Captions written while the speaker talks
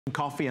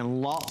coffee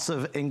and lots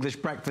of English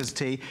breakfast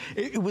tea,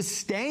 it was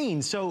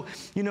stained. So,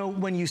 you know,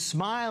 when you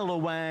smile or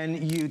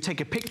when you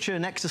take a picture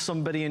next to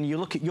somebody and you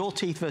look at your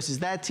teeth versus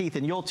their teeth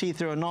and your teeth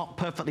are not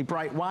perfectly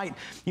bright white,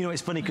 you know,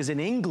 it's funny because in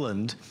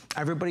England,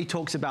 everybody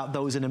talks about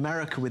those in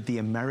America with the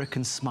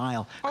American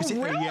smile. Oh,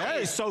 really? Yeah,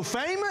 it's so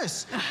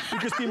famous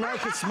because the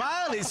American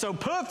smile is so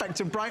perfect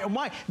and bright and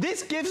white.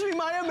 This gives me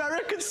my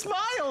American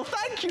smile.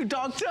 Thank you,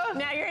 doctor.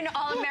 Now you're an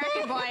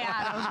all-American boy,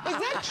 Adam. Is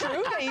that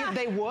true?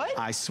 They would?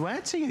 I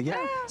swear to you,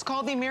 yeah. It's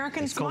called the American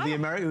smile. It's called the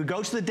American. We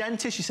go to the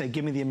dentist, you say,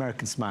 give me the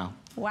American smile.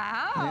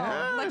 Wow,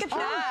 yeah. Look at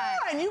that.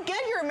 Oh, and you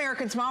get your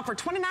American smile for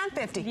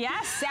 $29.50.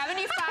 Yes,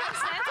 75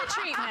 cents a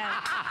treatment.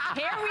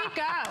 Here we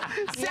go.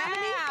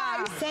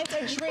 75 cents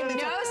a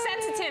treatment. No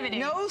sensitivity.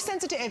 No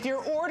sensitivity. If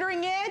you're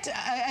ordering it,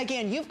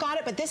 again, you've got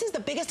it, but this is the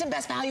biggest and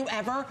best value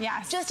ever.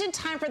 Yes. Just in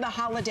time for the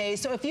holidays.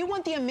 So if you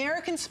want the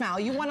American smile,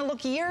 you want to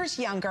look years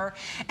younger,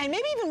 and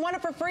maybe even want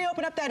it for free,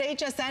 open up that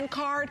HSN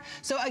card.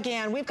 So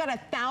again, we've got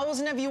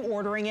 1,000 of you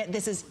ordering it.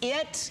 This is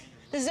it.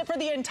 This is it for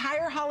the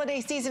entire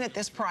holiday season at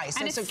this price.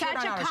 And it's such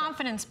a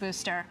confidence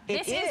booster.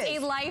 This is a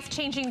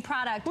life-changing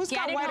product.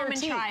 Get it home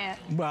and try it.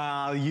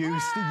 Well, you're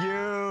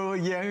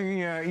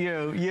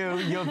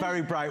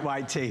very bright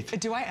white teeth.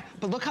 Do I?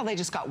 But look how they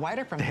just got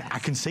whiter from this. I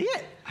can see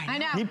it. I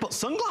know. You put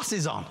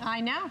sunglasses on. I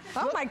know.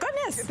 Oh Look, my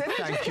goodness.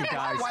 Thank you,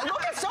 guys.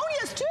 Look at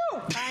Sonia's too.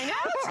 I know.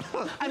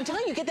 I'm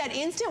telling you, get that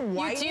instant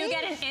white. You do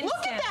get an instant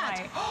Look at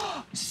that.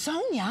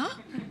 Sonia.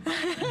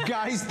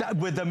 Guys,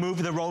 with the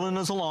movie, they're rolling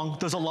us along.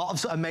 There's a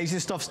lot of amazing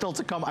stuff still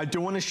to come. I do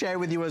want to share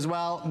with you as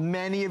well.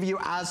 Many of you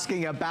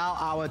asking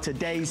about our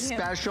today's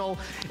special.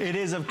 It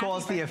is, of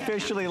course, the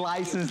officially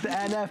licensed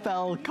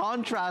NFL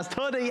contrast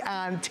hoodie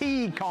and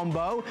tee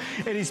combo.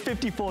 It is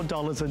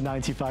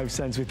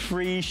 $54.95 with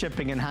free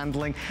shipping and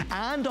handling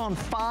and on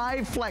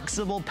 5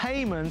 flexible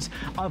payments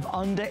of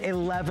under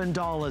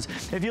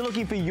 $11. If you're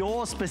looking for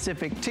your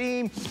specific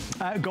team,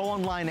 go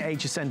online at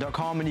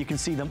hsn.com and you can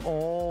see them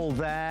all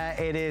there.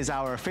 It is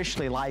our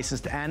officially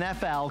licensed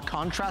NFL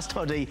contrast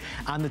hoodie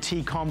and the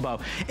tee combo.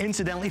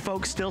 Incidentally,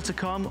 folks, still to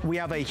come, we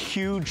have a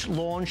huge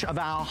launch of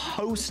our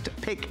host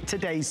pick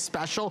today's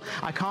special.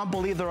 I can't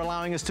believe they're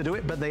allowing us to do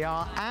it, but they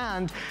are.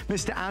 And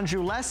Mr.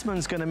 Andrew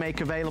Lessman's going to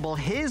make available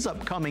his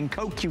upcoming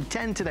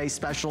CoQ10 today's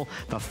special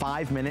for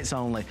 5 minutes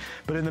only.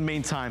 But in the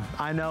meantime,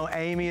 I know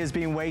Amy has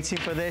been waiting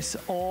for this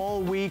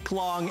all week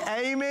long.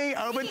 Amy,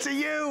 over to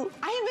you.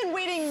 I have been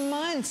waiting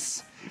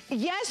months.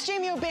 Yes,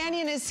 Jamie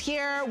O'Banion is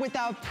here with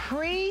a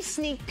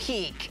pre-sneak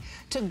peek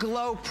to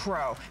Glow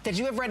Pro that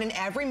you have read in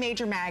every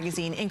major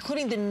magazine,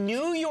 including the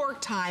New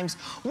York Times.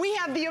 We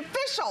have the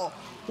official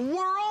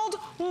world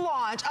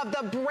launch of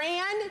the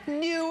brand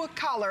new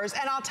colors.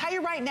 And I'll tell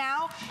you right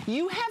now,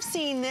 you have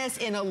seen this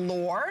in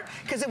Allure,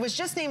 because it was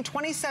just named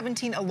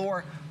 2017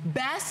 Allure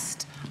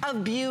Best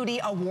of Beauty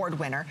Award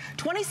winner.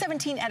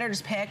 2017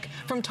 editor's pick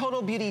from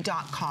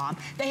TotalBeauty.com.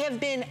 They have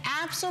been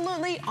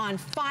absolutely on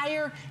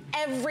fire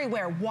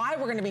everywhere. Why?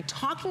 We're going to be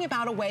talking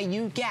about a way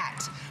you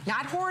get,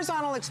 not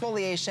horizontal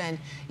exfoliation,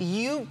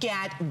 you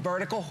get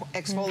vertical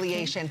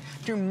exfoliation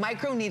through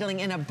microneedling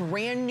in a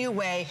brand new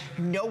way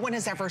no one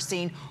has ever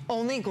seen.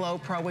 Only Glow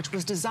Pro, which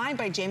was designed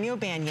by Jamie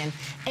O'Banion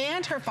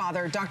and her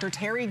father, Dr.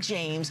 Terry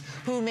James,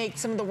 who make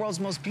some of the world's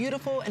most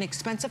beautiful and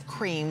expensive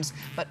creams,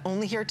 but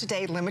only here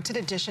today, limited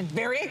edition.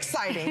 Very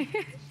exciting.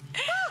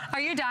 Are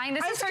you dying?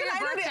 This is for your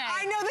birthday.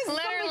 I know, this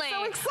literally. is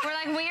so exciting. We're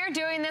like, we are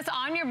doing this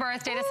on your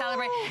birthday to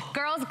celebrate.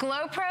 Girls,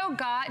 Glow Pro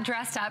got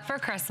dressed up for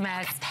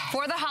Christmas,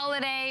 for the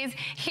holidays.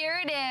 Here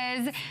it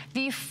is,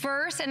 the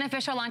first and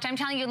official launch. I'm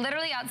telling you,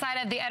 literally outside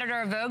of the editor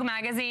of Vogue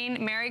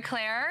magazine, Mary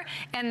Claire,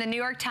 and the New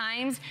York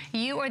Times,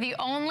 you are the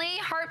only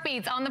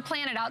heartbeats on the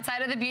planet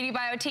outside of the Beauty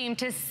Bio team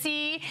to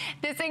see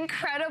this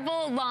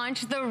incredible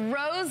launch. The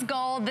rose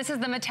gold, this is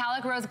the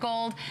metallic rose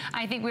gold.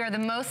 I think we are the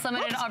most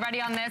limited already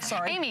on this.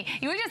 Sorry. Amy,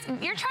 you're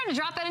trying to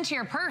drop that into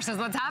your purse is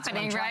what's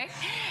happening, right?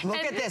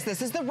 Look at this.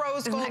 This is the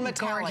rose gold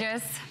metallic.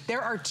 Gorgeous?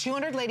 There are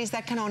 200 ladies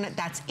that can own it.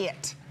 That's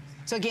it.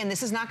 So again,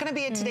 this is not going to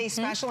be a today's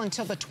special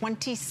until the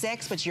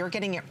 26th, but you're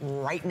getting it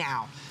right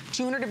now.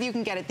 200 of you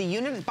can get it. The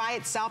unit by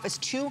itself is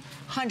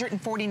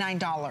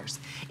 $249.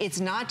 It's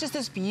not just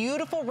this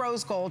beautiful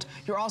rose gold.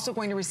 You're also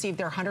going to receive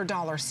their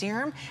 $100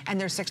 serum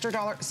and their $60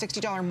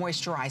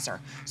 moisturizer.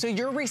 So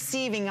you're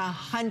receiving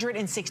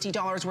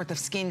 $160 worth of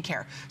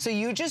skincare. So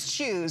you just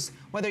choose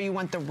whether you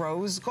want the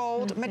rose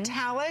gold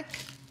metallic,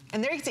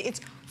 and there you can see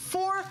it's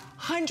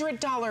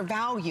 $400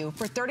 value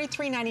for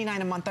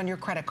 $33.99 a month on your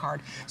credit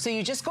card. So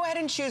you just go ahead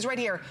and choose right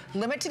here.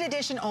 Limited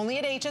edition, only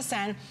at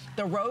HSN.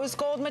 The rose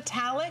gold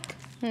metallic,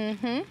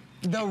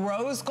 the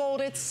rose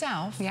gold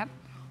itself,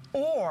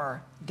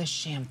 or the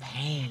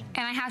champagne.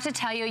 And I have to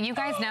tell you, you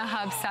guys know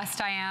how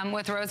obsessed I am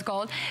with rose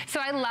gold. So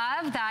I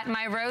love that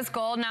my rose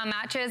gold now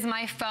matches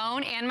my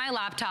phone and my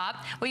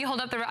laptop. Will you hold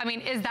up the, I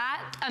mean, is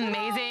that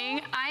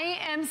amazing? I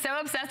am so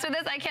obsessed with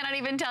this, I cannot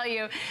even tell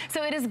you.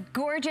 So it is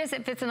gorgeous.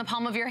 It fits in the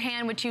palm of your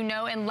hand, which you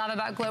know and love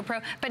about Glow Pro,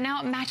 but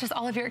now it matches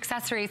all of your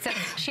accessories. So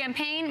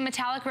champagne,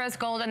 metallic rose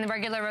gold, and the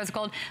regular rose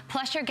gold,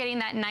 plus you're getting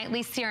that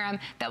nightly serum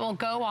that will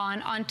go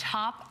on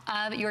top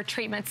of your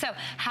treatment. So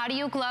how do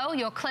you glow?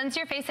 You'll cleanse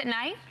your face at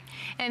night,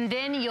 and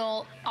then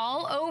you'll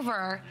all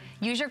over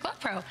use your Glow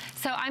Pro.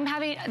 So I'm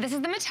having, this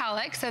is the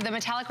metallic, so the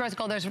metallic rose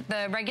gold, there's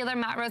the regular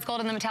matte rose gold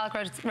and the metallic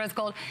rose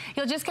gold.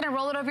 You're just gonna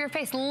roll it over your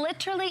face.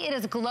 Literally, it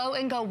is glow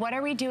and go. What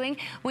are we doing?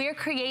 We are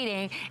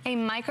creating a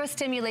micro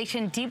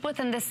stimulation deep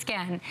within the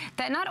skin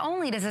that not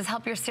only does this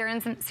help your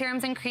serums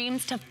and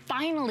creams to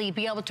finally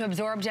be able to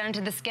absorb down into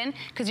the skin,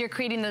 because you're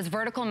creating those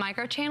vertical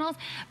micro channels,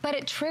 but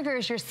it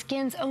triggers your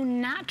skin's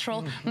own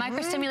natural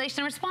micro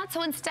stimulation response.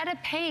 So instead of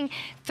paying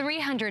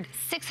 $300,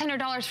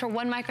 $600 for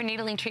one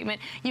microneedling treatment,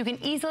 you can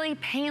easily,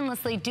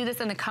 painlessly do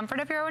this in the comfort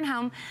of your own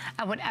home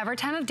at whatever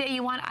time of day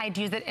you want. I'd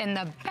use it in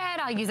the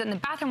bed, I'll use it in the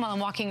bathroom while I'm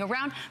walking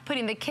around,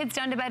 putting the kids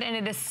down to bed, and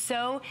it is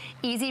so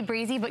easy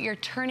breezy, but you're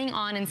turning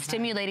on and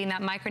stimulating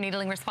that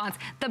microneedling response.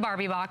 The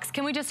Barbie box.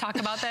 Can we just talk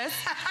about this?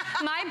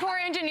 My poor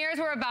engineers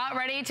were about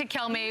ready to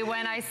kill me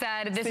when I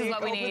said this is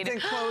what we need.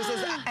 It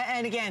closes,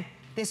 and again,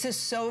 this is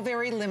so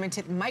very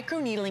limited.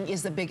 Microneedling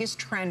is the biggest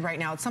trend right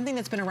now. It's something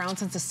that's been around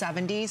since the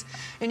 70s.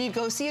 And you'd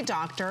go see a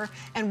doctor,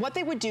 and what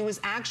they would do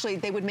is actually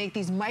they would make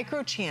these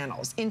micro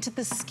channels into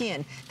the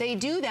skin. They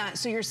do that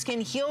so your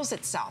skin heals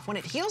itself. When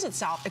it heals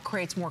itself, it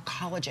creates more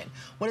collagen.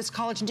 What does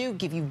collagen do?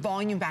 Give you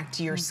volume back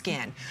to your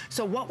skin.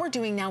 So what we're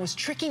doing now is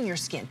tricking your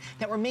skin,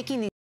 that we're making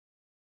these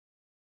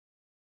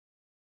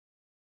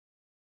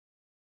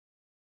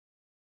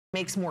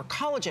makes more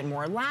collagen,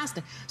 more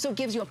elastic, so it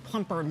gives you a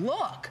plumper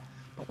look.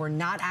 But we're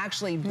not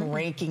actually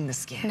breaking the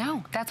skin.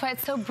 No, that's why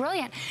it's so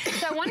brilliant.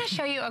 So I want to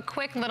show you a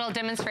quick little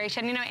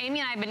demonstration. You know, Amy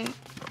and I have been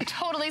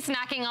totally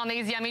snacking on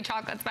these yummy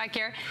chocolates back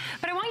here.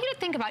 But I want you to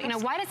think about, you know,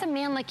 why does a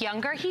man look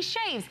younger? He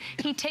shaves.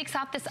 He takes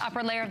off this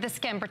upper layer of the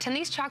skin. Pretend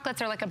these chocolates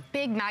are like a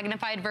big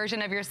magnified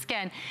version of your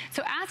skin.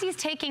 So as he's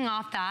taking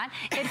off that,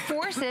 it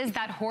forces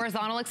that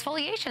horizontal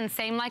exfoliation,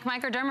 same like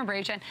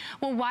microdermabrasion.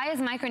 Well, why is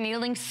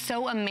microneedling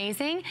so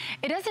amazing?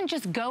 It doesn't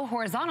just go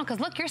horizontal, because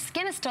look, your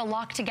skin is still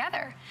locked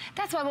together.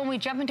 That's why when we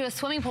jump into a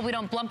swimming pool, we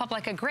don't blump up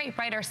like a grape,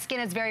 right? Our skin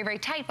is very, very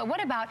tight. But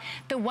what about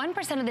the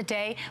 1% of the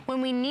day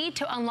when we need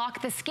to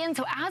unlock the skin?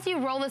 So as you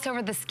roll this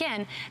over the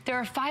skin, there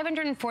are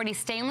 540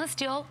 stainless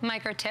steel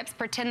micro tips.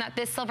 Pretend that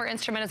this silver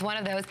instrument is one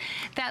of those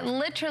that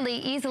literally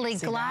easily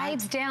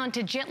glides down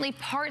to gently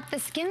part the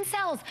skin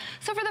cells.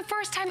 So for the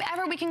first time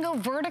ever, we can go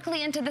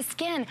vertically into the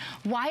skin.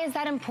 Why is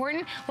that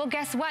important? Well,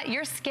 guess what?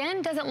 Your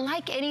skin doesn't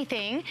like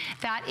anything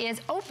that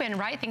is open,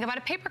 right? Think about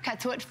a paper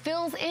cut. So it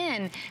fills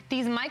in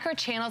these micro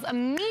channels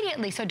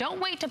immediately. So don't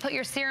wait to put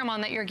your serum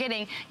on that you're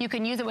getting. You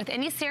can use it with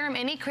any serum,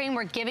 any cream.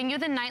 We're giving you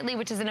the nightly,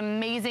 which is an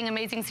amazing,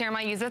 amazing serum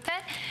I use with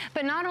it.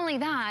 But not only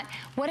that,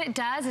 what it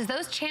does is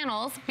those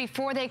channels,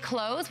 before they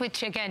close,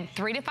 which again,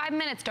 3 to 5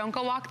 minutes, don't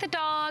go walk the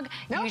dog,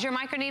 use your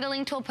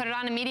microneedling tool, put it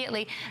on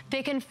immediately.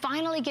 They can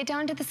finally get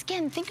down to the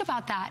skin. Think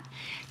about that.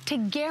 To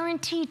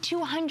guarantee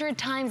 200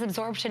 times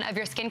absorption of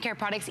your skincare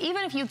products,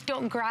 even if you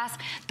don't grasp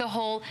the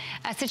whole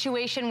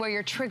situation where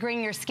you're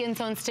triggering your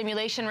skin's own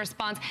stimulation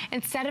response,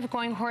 instead of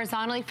going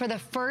horizontally for the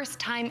first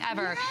time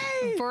ever,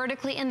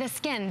 vertically in the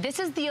skin. This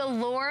is the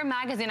Allure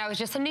magazine. I was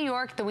just in New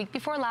York the week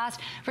before last,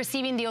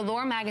 receiving the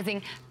Allure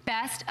magazine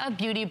Best of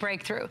Beauty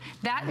Breakthrough.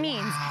 That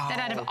means that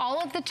out of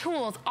all of the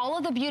tools, all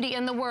of the beauty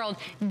in the world,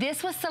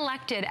 this was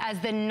selected as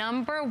the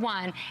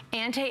 #1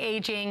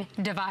 anti-aging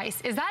device.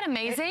 Is that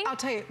amazing? I'll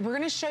tell you, we're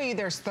gonna show you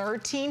there's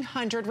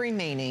 1,300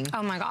 remaining.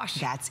 Oh my gosh.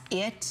 That's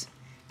it,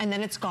 and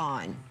then it's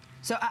gone.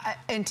 So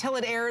until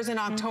it airs in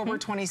October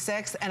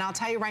 26th, and I'll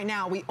tell you right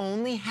now, we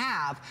only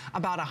have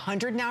about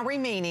 100 now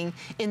remaining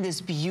in this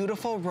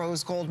beautiful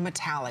rose gold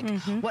metallic.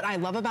 What I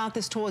love about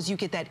this tool is you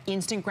get that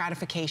instant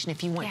gratification.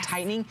 If you want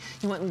tightening,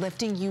 you want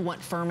lifting, you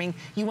want firming,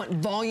 you want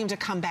volume to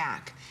come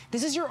back.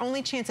 This is your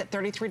only chance at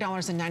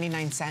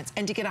 $33.99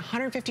 and to get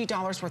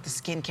 $150 worth of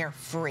skincare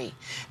free.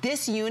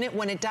 This unit,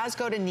 when it does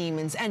go to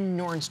Neiman's and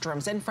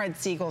Nordstrom's and Fred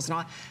Siegel's and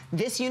all,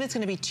 this unit's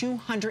gonna be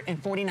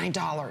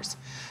 $249.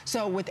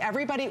 So with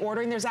everybody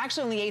ordering, there's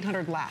actually only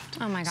 800 left.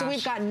 Oh my gosh. So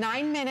we've got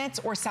 9 minutes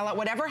or sell out,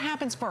 whatever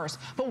happens first.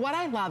 But what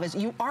I love is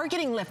you are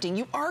getting lifting,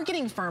 you are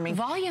getting firming.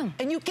 Volume.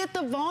 And you get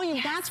the volume.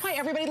 That's why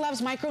everybody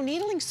loves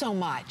microneedling so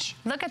much.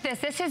 Look at this.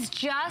 This is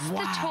just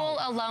the tool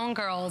alone,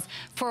 girls,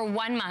 for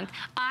 1 month.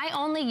 I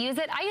only use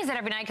it. I use it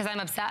every night because I'm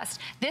obsessed.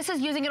 This is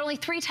using it only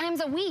 3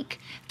 times a week.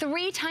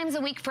 3 times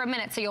a week for a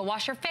minute. So you'll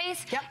wash your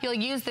face. You'll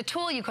use the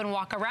tool. You can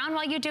walk around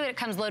while you do it. It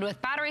comes loaded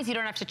with batteries. You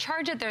don't have to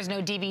charge it. There's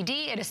no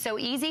DVD. It is so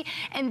easy.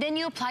 And then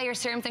you apply your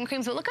serums and and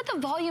creams, but look at the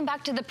volume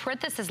back to the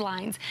parenthesis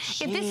lines.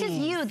 Jeez. If this is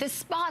you, the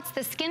spots,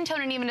 the skin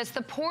tone unevenness,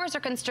 the pores are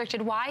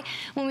constricted. Why?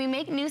 When we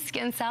make new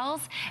skin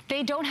cells,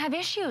 they don't have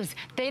issues.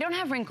 They don't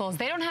have wrinkles.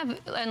 They don't have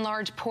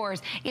enlarged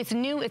pores. It's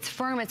new, it's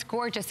firm, it's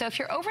gorgeous. So if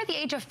you're over the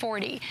age of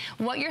 40,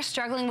 what you're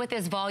struggling with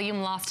is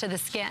volume loss to the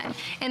skin.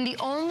 And the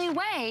only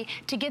way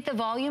to get the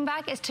volume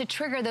back is to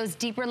trigger those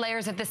deeper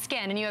layers of the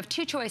skin. And you have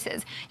two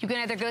choices. You can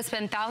either go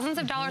spend thousands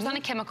of dollars on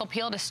a chemical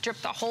peel to strip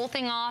the whole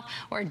thing off,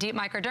 or a deep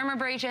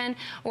microdermabrasion,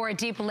 or a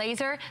deep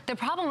laser. The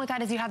problem with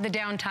that is you have the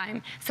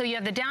downtime. So you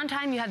have the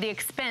downtime, you have the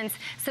expense.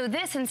 So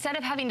this, instead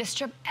of having to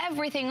strip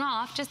everything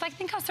off, just like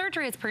think how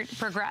surgery has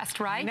progressed,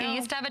 right? You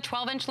used to have a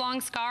 12-inch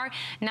long scar.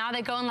 Now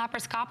they go in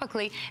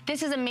laparoscopically.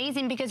 This is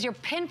amazing because you're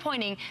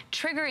pinpointing,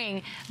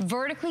 triggering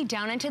vertically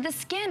down into the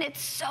skin.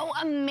 It's so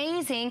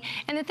amazing.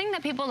 And the thing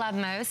that people love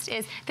most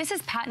is this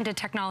is patented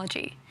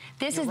technology.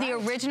 This is the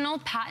original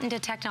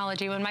patented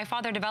technology. When my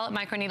father developed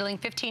microneedling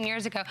 15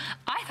 years ago,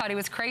 I thought he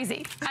was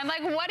crazy. I'm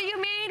like, what do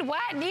you mean?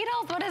 What?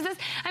 Needles? What is this?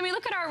 I mean,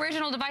 look at our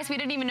original device. We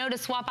didn't even know to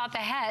swap out the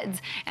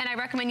heads. And I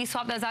recommend you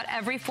swap those out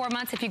every 4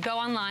 months if you go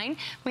online.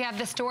 We have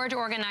the storage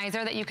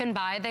organizer that you can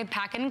buy, the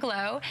Pack and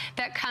Glow,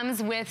 that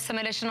comes with some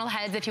additional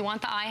heads if you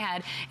want the eye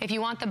head. If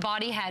you want the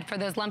body head for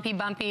those lumpy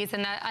bumpies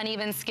and that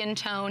uneven skin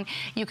tone,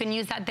 you can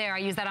use that there. I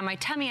use that on my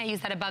tummy. I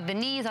use that above the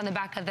knees, on the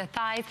back of the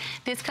thighs.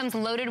 This comes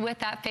loaded with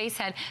that face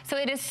head. So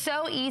it is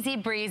so easy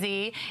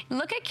breezy.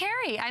 Look at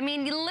Carrie. I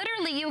mean,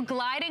 literally you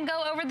glide and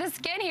go over the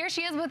skin. Here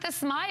she is with a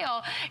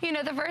smile. You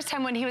know, the first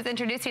time when he was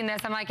introducing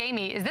this, I'm like,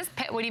 Amy, is this,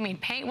 what do you mean,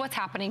 paint? What's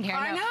happening here?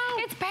 I know.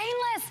 It's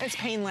painless. It's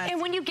painless.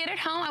 And when you get it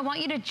home, I want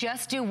you to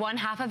just do one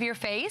half of your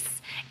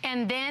face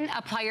and then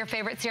apply your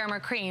favorite serum or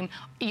cream.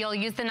 You'll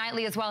use the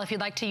nightly as well if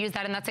you'd like to use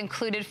that, and that's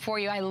included for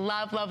you. I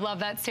love, love, love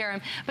that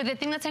serum. But the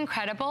thing that's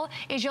incredible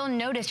is you'll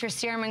notice your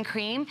serum and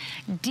cream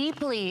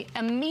deeply,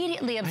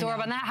 immediately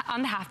absorb on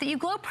the half that you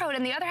Glow Pro'd,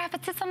 and the other half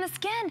it sits on the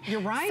skin.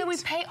 You're right. So we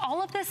pay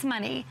all of this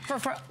money for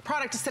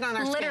product to sit on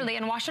our skin. Literally,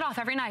 and wash it off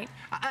every night.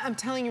 I'm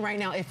telling you right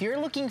now, if you're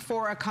looking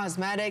for a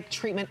cosmetic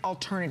treatment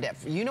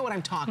alternative, you know what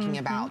I'm talking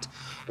about.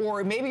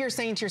 Or maybe you're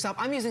saying to yourself,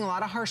 I'm using a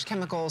lot of harsh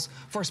chemicals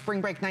for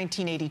Spring Break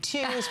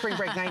 1982, Spring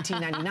Break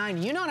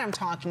 1999. You know what I'm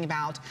talking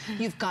about.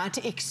 You've got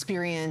to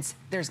experience,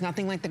 there's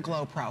nothing like the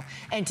Glow Pro.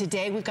 And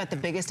today we've got the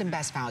biggest and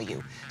best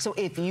value. So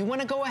if you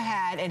want to go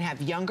ahead and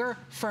have younger,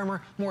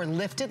 firmer, more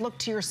lifted look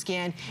to your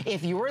skin,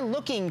 if you're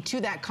looking to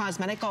that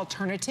cosmetic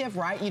alternative,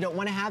 right, you don't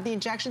want to have the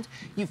injections,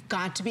 you've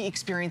got to be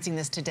experiencing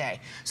this today.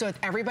 So with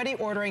everybody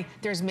ordering,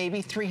 there's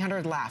maybe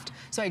 300 left.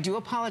 So I do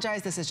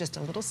apologize, this is just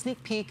a little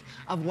sneak peek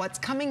of what's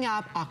coming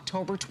up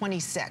October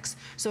 26th.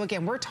 So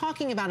again, we're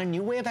talking about a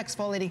new way of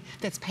exfoliating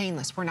that's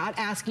painless. We're not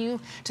asking you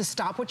to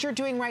stop what you're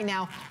doing right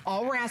now.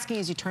 All we're asking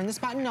is you turn this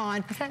button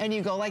on and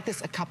you go like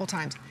this a couple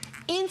times.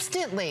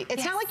 Instantly.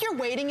 It's not like you're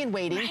waiting and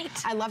waiting.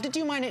 Right. I love to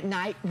do mine at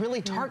night.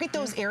 Really target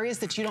those areas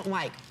that you don't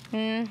like.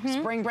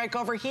 Spring break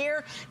over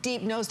here,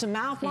 deep nose to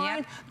mouth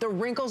line, the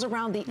wrinkles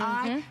around the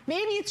eye.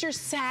 Maybe it's your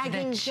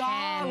sagging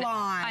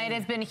jawline. It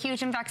has been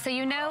huge. In fact, so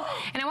you know,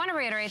 and I want to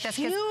reiterate this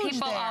because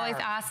people always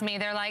ask me,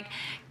 they're like,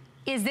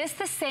 is this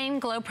the same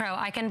Glow Pro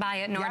I can buy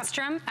at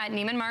Nordstrom, at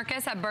Neiman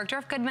Marcus, at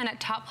Bergdorf Goodman, at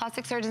top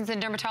plastic surgeons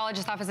and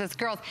dermatologist offices?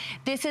 Girls,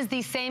 this is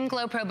the same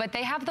Glow Pro, but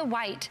they have the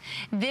white.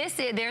 There's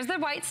the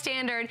white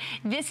standard.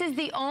 This is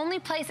the only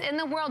place in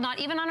the world, not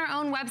even on our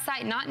own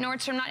website, not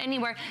Nordstrom, not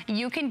anywhere,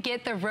 you can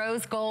get the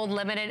rose gold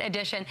limited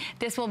edition.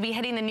 This will be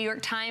hitting the New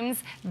York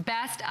Times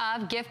best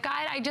of gift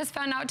guide, I just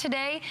found out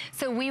today.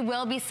 So we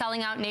will be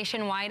selling out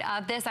nationwide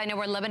of this. I know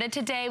we're limited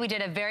today. We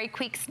did a very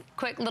quick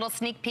little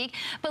sneak peek,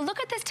 but look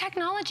at this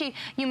technology.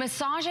 You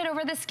massage it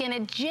over the skin,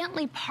 it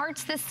gently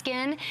parts the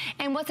skin,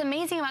 and what's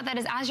amazing about that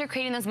is as you're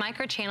creating those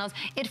microchannels,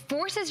 it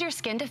forces your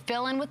skin to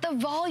fill in with the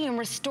volume,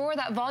 restore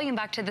that volume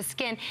back to the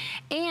skin,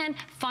 and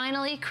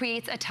finally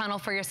creates a tunnel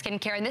for your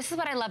skincare. And this is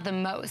what I love the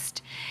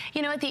most.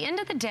 You know, at the end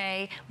of the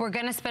day, we're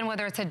gonna spend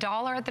whether it's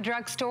 $1 at the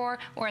drugstore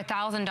or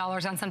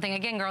 $1,000 on something.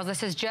 Again, girls,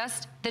 this is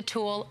just the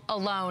tool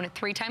alone,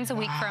 3 times a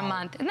week for a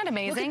month. Isn't that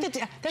amazing? Look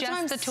at that's what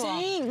I'm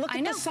saying. Look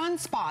at the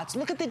sunspots.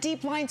 Look at the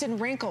deep lines and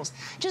wrinkles.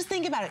 Just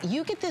think about it.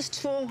 You get this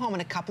tool home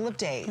in a couple of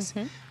days.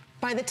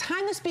 By the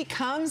time this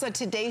becomes a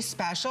today's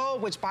special,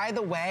 which by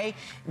the way,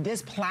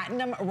 this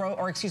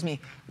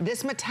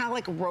this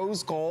metallic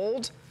rose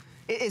gold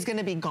is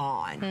gonna be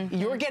gone.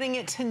 You're getting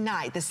it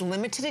tonight, this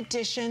limited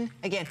edition.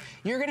 Again,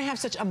 you're gonna have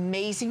such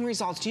amazing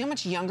results. Do you know how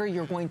much younger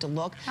you're going to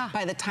look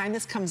by the time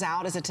this comes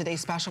out as a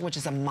today's special, which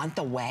is a month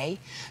away?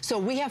 So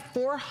we have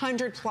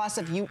 400 plus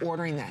of you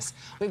ordering this.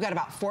 We've got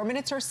about 4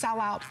 minutes or sell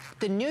out.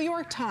 The New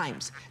York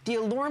Times, the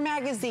Allure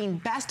magazine,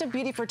 Best of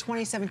Beauty for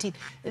 2017,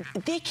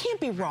 they can't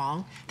be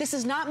wrong. This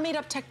is not made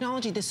up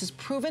technology. This is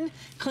proven,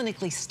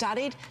 clinically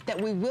studied, that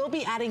we will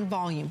be adding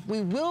volume. We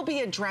will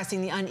be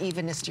addressing the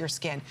unevenness to your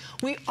skin.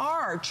 We are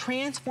are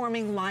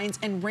transforming lines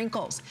and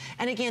wrinkles.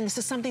 And again, this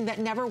is something that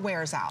never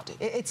wears out.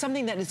 It's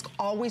something that is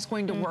always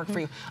going to work for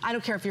you. I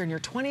don't care if you're in your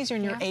 20s or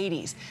in your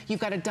 80s. You've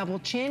got a double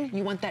chin,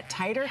 you want that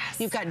tighter.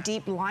 You've got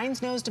deep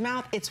lines, nose to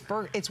mouth.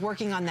 It's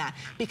working on that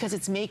because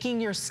it's making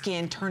your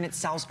skin turn its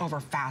cells over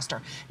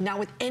faster. Now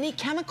with any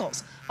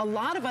chemicals, a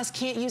lot of us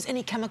can't use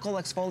any chemical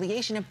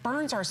exfoliation. It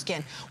burns our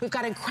skin. We've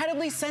got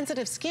incredibly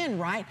sensitive skin,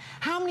 right?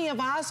 How many of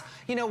us,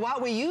 you know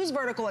what, we use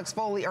vertical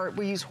exfoliation, or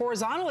we use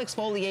horizontal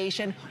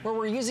exfoliation where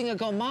we're using a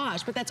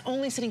gommage, but that's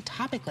only sitting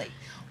topically.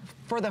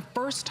 For the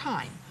first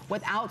time,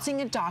 without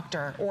seeing a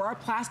doctor or a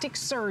plastic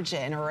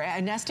surgeon or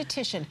an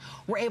esthetician,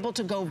 we're able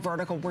to go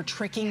vertical. We're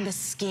tricking the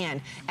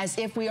skin as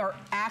if we are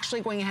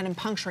actually going ahead and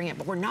puncturing it,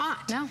 but we're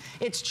not. No.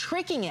 It's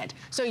tricking it.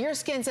 So your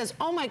skin says,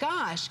 oh my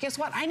gosh, guess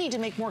what? I need to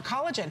make more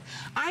collagen.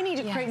 I need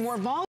to create more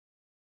volume.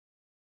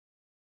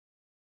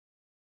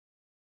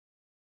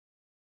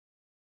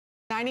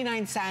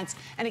 99 cents.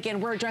 And again,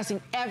 we're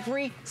addressing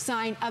every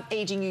sign of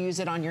aging. You use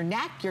it on your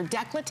neck, your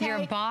décolleté,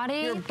 your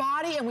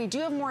body, and we do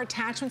have more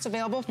attachments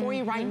available for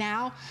you right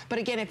now. But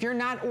again, if you're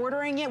not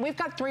ordering it, we've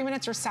got 3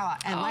 minutes or sell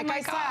it. And like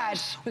I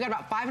said, we got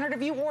about 500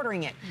 of you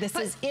ordering it. This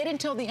is it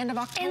until the end of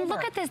October. And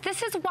look at this.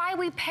 This is why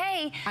we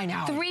pay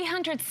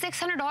 $300,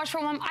 $600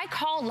 for one. I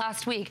called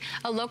last week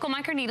a local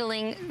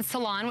microneedling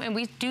salon, and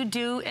we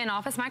do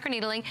in-office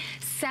microneedling,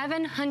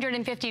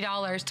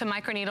 $750 to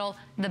microneedle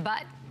the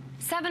butt.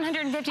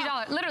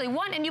 $750, literally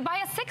one, and you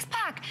buy a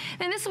 6-pack.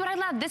 And this is what I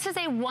love. This is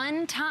a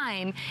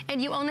one-time,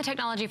 and you own the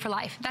technology for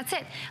life. That's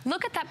it.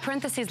 Look at that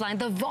parentheses line,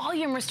 the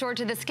volume restored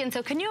to the skin.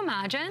 So can you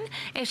imagine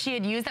if she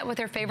had used that with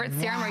her favorite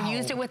serum or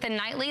used it with the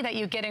nightly that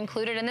you get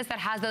included in this that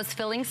has those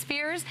filling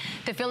spheres,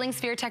 the filling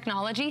sphere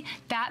technology,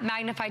 that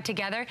magnified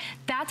together.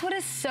 That's what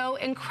is so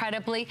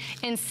incredibly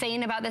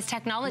insane about this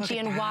technology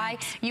and why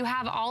you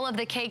have all of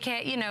the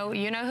KK, you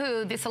know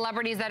who, the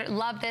celebrities that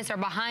love this or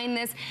behind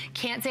this,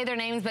 can't say their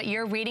names, but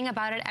you're reading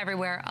about it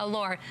everywhere.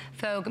 Allure,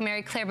 Vogue,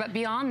 Mary Claire, but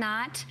beyond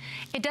that,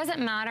 it doesn't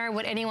matter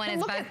what anyone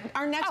is. Look at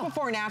our next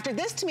before and after.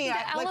 This to me,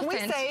 like we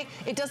say,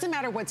 it doesn't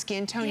matter what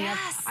skin tone you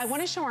have. I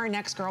want to show our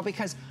next girl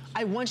because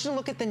I want you to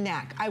look at the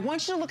neck. I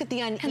want you to look at the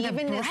unevenness.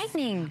 And the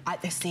brightening.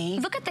 See?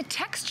 Look at the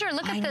texture.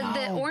 Look at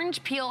the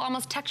orange peel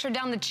almost texture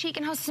down the cheek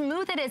and how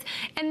smooth it is.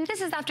 And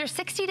this is after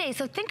 60 days.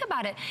 So think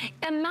about it.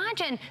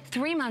 Imagine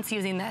 3 months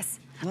using this.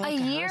 A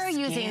year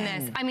using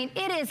this. I mean,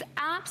 it is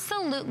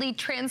absolutely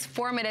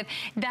transformative.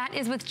 That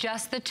is with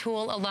just the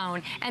tool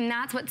alone. And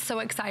that's what's so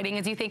exciting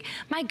is you think,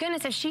 my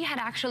goodness, if she had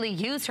actually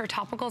used her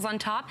topicals on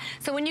top.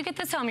 So when you get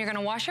this home, you're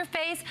gonna wash your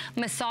face,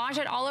 massage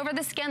it all over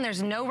the skin.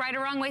 There's no right or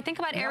wrong way. Think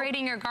about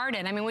aerating your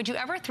garden. I mean, would you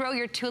ever throw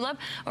your tulip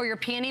or your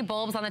peony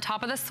bulbs on the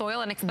top of the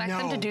soil and expect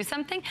them to do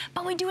something?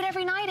 But we do it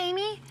every night,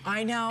 Amy.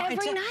 I know.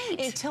 Every night.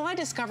 Until I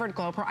discovered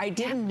Glow Pro, I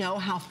didn't know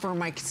how firm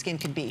my skin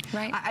could be.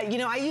 Right.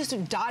 I used to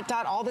dot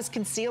all this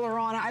concealer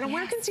on. I don't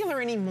wear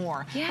concealer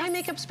anymore. My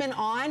makeup's been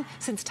on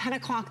since 10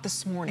 o'clock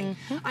this morning.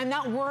 I'm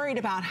not worried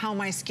about how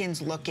my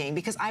skin's looking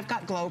because I've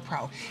got Glow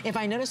Pro. If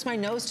I notice my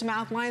nose to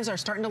mouth lines are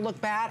starting to look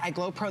bad, I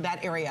Glow Pro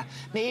that area.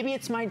 Maybe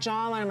it's my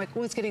jawline. I'm like,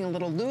 oh, it's getting a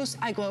little loose.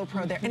 I Glow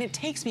Pro there. And it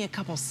takes me a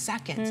couple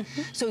seconds.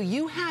 So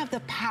you have the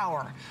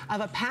power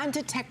of a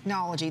patented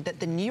technology that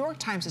the New York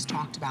Times has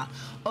talked about.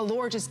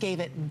 Allure just gave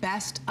it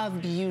Best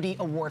of Beauty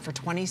Award for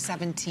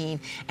 2017,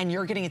 and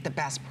you're getting it the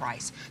best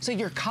price. So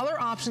your color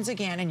options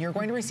again, and you're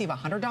going to receive a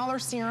 $100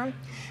 serum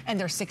and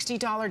their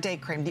 $60 day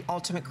cream, the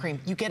ultimate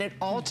cream. You get it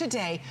all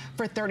today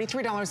for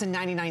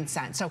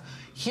 $33.99. So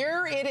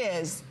here it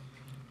is.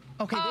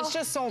 Okay, this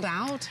just sold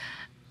out.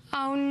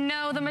 Oh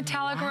no, the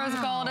metallic rose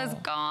gold is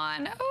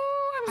gone.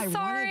 Oh, I'm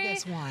sorry. I wanted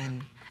this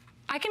one.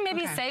 I can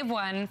maybe save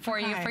one for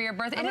you for your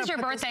birthday. It is your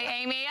birthday,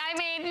 Amy. I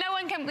mean, no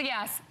one can,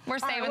 we're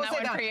saving that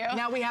one for you.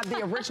 Now we have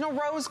the original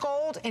rose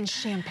gold and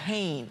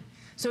champagne.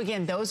 So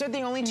again, those are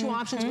the only two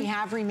options we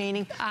have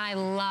remaining. I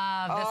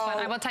love this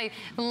one. I will tell you,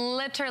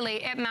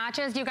 literally, it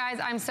matches, you guys.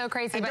 I'm so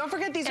crazy. And don't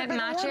forget, these are big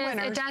award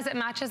winners. It does. It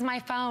matches my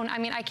phone. I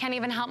mean, I can't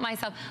even help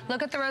myself.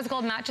 Look at the rose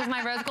gold, matches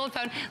my rose gold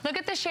phone. Look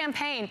at the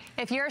champagne.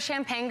 If you're a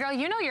champagne girl,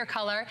 you know your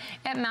color.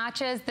 It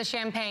matches the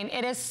champagne.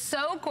 It is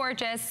so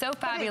gorgeous, so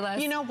fabulous.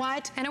 You know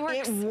what? And it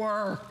works. It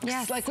works.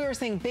 Yes. Like we were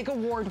saying, big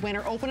award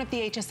winner. Open up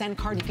the HSN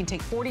card. You can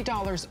take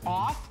 $40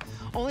 off.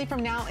 Only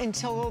from now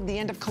until the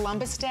end of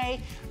Columbus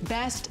Day.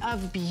 Best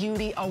of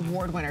Beauty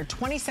Award winner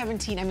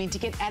 2017. I mean, to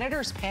get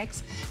editors'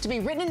 picks, to be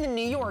written in the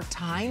New York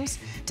Times,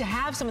 to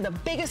have some of the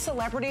biggest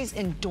celebrities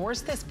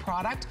endorse this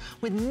product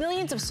with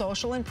millions of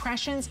social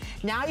impressions.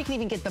 Now you can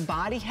even get the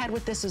body head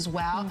with this as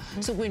well.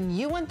 So when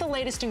you want the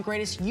latest and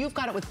greatest, you've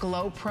got it with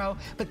Glow Pro.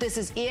 But this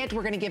is it.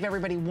 We're going to give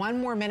everybody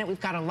one more minute.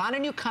 We've got a lot of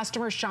new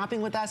customers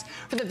shopping with us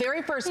for the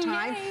very first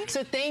time.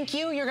 So thank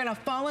you. You're going to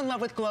fall in love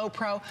with Glow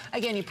Pro.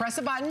 Again, you press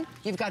a button.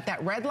 You've got that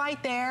that red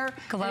light there.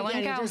 Glow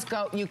and go. You just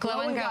go, you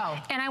glow and go.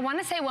 And I want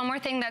to say one more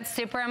thing that's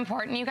super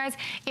important, you guys,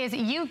 is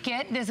you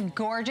get this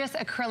gorgeous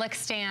acrylic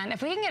stand.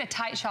 If we can get a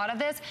tight shot of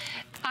this,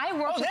 I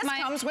worked with my...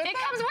 It comes with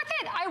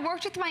it. I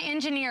worked with my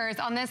engineers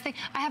on this thing.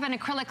 I have an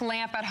acrylic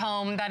lamp at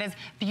home that is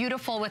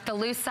beautiful with the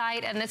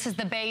lucite, and this is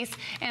the base.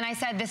 And I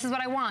said, this is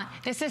what I want.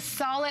 This is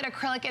solid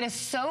acrylic. It is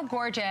so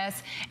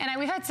gorgeous. And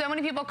we've had so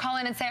many people call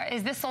in and say,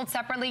 is this sold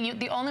separately?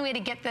 The only way to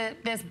get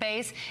this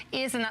base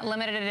is in that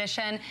limited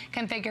edition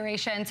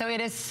configuration. So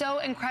it is so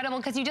incredible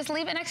because you just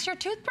leave it next to your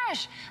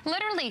toothbrush,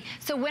 literally.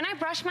 So when I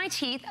brush my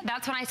teeth,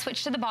 that's when I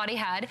switch to the body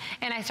head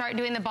and I start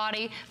doing the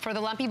body for the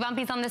lumpy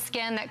bumpies on the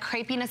skin, that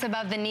crepiness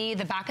above the knee,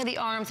 the back of the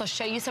arms. I'll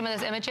show you some of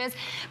those images.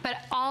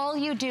 But all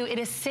you do, it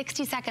is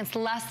 60 seconds,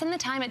 less than the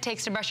time it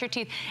takes to brush your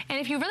teeth. And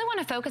if you really want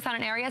to focus on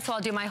an area, so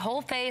I'll do my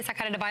whole face. I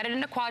kind of divide it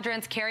into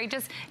quadrants. Carrie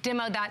just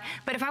demoed that.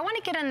 But if I want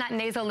to get in that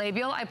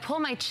nasolabial, I pull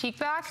my cheek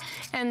back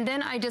and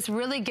then I just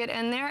really get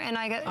in there, and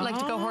I like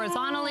to go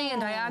horizontally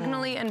and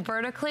diagonally and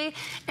vertically,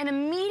 and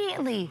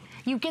immediately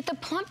you get the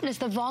plumpness,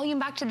 the volume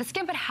back to the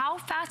skin. But how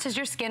fast does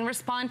your skin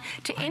respond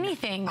to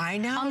anything? I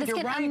know, on the you're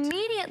skin? right.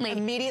 Immediately.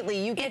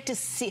 Immediately, you get to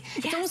see.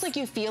 It's almost like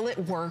you feel it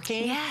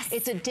working. Yes.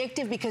 It's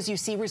addictive because you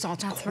see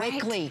results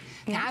quickly.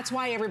 Right. That's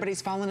why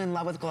everybody's fallen in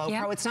love with Glow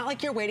Pro. It's not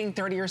like you're waiting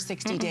 30 or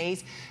 60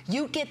 days.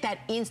 You get that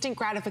instant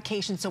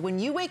gratification. So when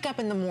you wake up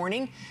in the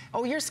morning,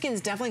 oh, your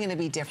skin's definitely going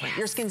to be different.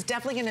 Your skin's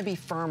definitely going to be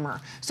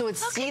firmer. So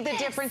it's see the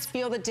difference,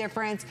 feel the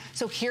difference.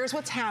 So here's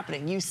what's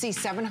happening. You see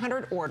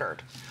 700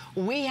 ordered.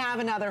 We have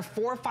another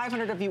 400 or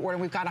 500 of you ordered.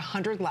 We've got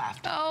 100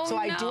 left. Oh, so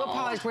I do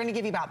apologize. We're going to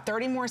give you about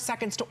 30 more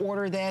seconds to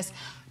order this.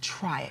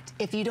 Try it.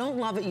 If you don't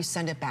love it, you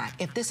send it back.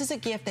 If this is a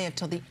gift, they have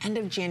till the end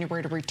of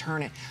January to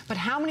return it. But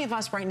how many of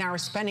us right now are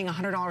spending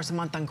 $100 a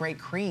month on great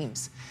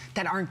creams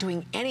that aren't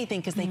doing anything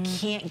because they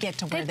can't get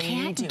to where they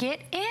need to? They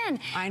can't get in.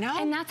 I know.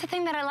 And that's the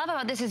thing that I love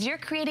about this is you're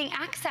creating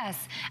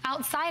access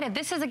outside of,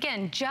 this is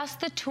again, just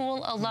the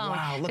tool alone.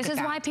 Wow, look this at is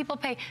that. why people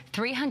pay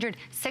 $300,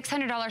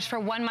 $600 for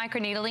one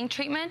microneedling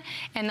treatment,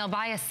 and they'll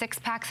buy a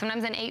 6-pack,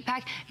 sometimes an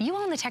 8-pack. You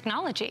own the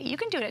technology. You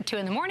can do it at 2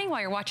 in the morning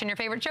while you're watching your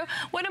favorite show.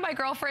 One of my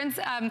girlfriends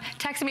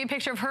texted me a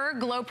picture of her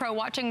Glow Pro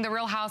watching The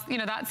Real House, you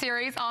know, that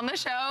series on the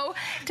show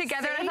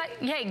together. And I thought,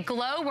 hey,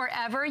 glow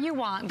wherever you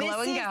want. Glow and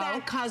go. This is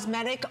that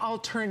cosmetic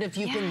alternative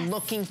you've been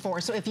looking for.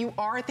 So if you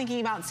are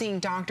thinking about seeing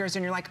doctors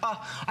and you're like,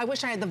 oh, I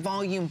wish I had the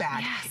volume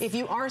back. If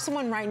you are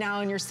someone right now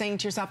and you're saying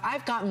to yourself,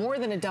 I've got more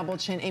than a double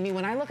chin, Amy,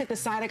 when I look at the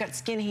side, I got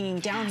skin hanging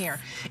down here.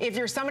 If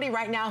you're somebody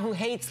right now who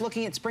hates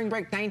looking at Spring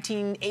Break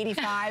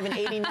 1985 and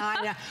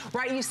 89,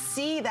 right, you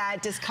see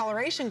that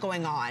discoloration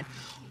going on.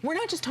 We're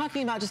not just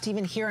talking about just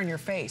even here on your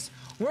face.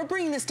 We're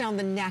bringing this down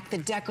the neck, the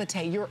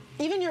décolleté,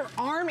 even your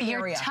arm area.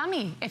 Your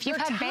tummy. If you've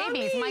had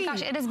babies, my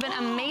gosh, it has been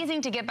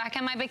amazing to get back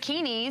in my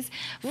bikinis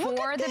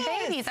for the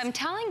babies. I'm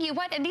telling you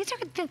what, and these are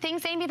the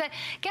things, Amy, that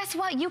guess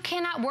what? You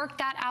cannot work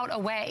that out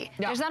away.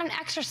 No. There's not an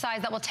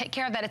exercise that will take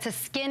care of that. It's a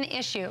skin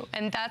issue,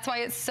 and that's why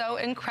it's so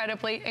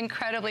incredibly,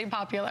 incredibly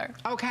popular.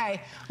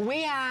 Okay,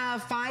 we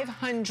have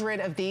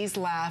 500 of these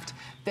left.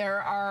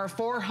 There are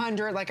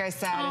 400, like I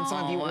said, and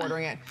some of you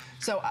ordering it.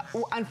 So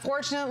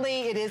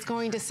unfortunately, it is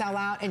going to sell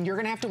out, and you're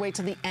going to have to wait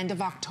till the end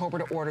of October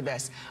to order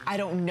this. I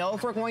don't know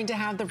if we're going to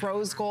have the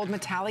rose gold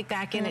metallic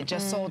back in. It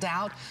just sold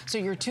out. So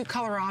your 2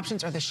 color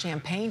options are the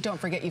champagne. Don't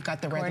forget you've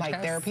got the red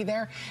light therapy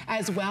there,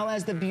 as well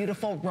as the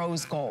beautiful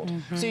rose gold.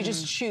 So you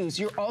just choose.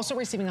 You're also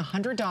receiving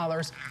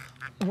 $100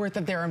 worth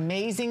of their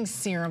amazing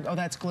serum. Oh,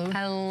 that's glued.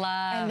 I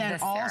love And then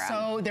this also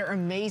serum. their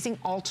amazing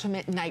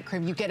ultimate night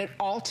cream. You get it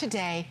all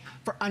today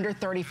for under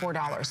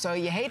 $34. So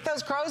you hate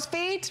those crow's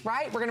feet,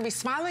 right? We're going to be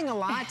smiling a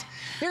lot.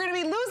 You're going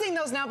to be losing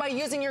those now by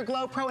using your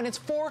Glow Pro, and it's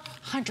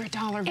 $400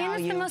 value.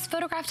 And it's the most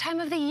photographed time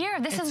of the year.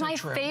 This is my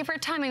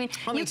favorite time. I mean,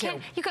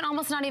 you can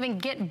almost not even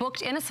get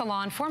booked in a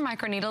salon for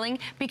microneedling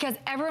because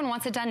everyone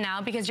wants it done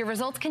now because your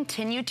results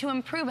continue to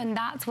improve, and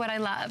that's what I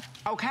love.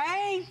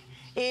 Okay.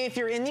 If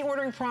you're in the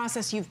ordering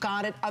process, you've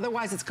got it.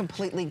 Otherwise, it's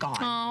completely gone.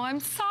 Oh,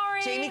 I'm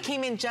sorry. Jamie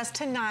came in just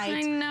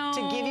tonight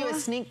to give you a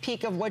sneak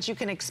peek of what you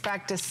can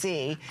expect to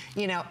see,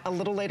 you know, a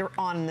little later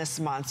on this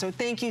month. So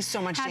thank you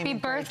so much, Jamie. Happy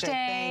birthday,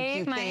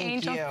 thank you, my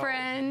angel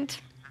friend.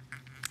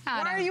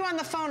 Why are you on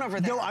the phone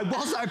over there? No, I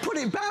wasn't. I put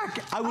it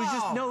back. I was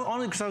just, no,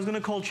 honestly, because I was going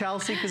to call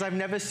Chelsea because I've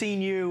never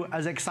seen you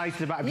as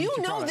excited about a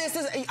beauty product. This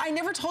is, I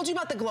never told you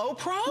about the Glow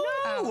Pro? No.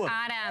 Oh,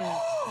 Adam,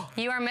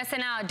 you are missing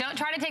out. Don't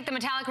try to take the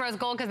metallic rose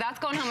gold because that's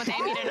going home with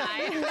Amy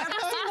tonight. You've never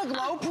seen the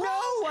Glow Pro?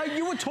 No,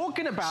 you were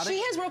talking about it. She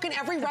has broken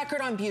every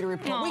record on Beauty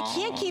Report. We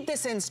can't keep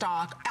this in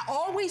stock. It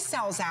always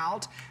sells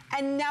out.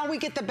 And now we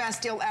get the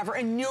best deal ever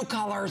and new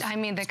colors. I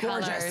mean, the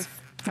colors. Gorgeous.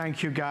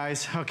 Thank you,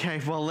 guys. Okay,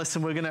 well,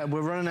 listen, we're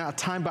running out of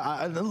time,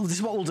 but this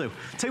is what we'll do.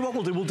 Tell you what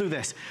we'll do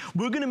this.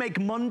 We're gonna make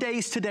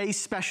Monday's Today's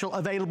Special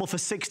available for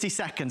 60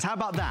 seconds. How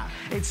about that?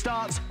 It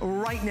starts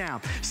right now.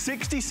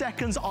 60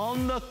 seconds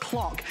on the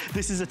clock.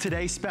 This is a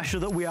Today's Special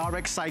that we are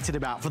excited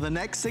about. For the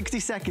next 60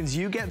 seconds,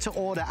 you get to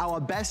order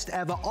our best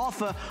ever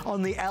offer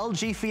on the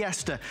LG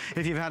Fiesta.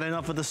 If you've had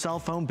enough of the cell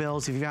phone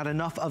bills, if you've had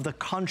enough of the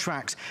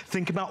contracts,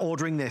 think about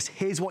ordering this.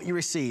 Here's what you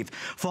receive.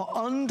 For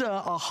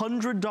under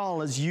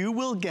 $100, you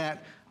will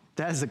get,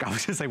 there's the guy, I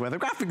was gonna say where the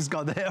graphics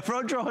gone there. For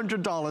under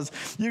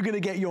 $100, you're gonna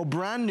get your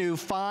brand new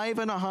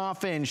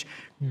 5.5-inch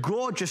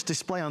gorgeous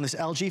display on this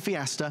LG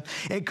Fiesta.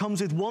 It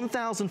comes with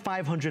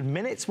 1,500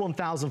 minutes,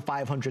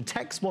 1,500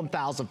 texts,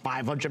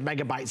 1,500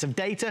 megabytes of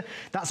data.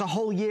 That's a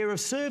whole year of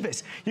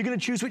service. You're gonna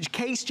choose which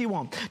case do you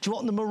want. Do you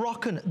want the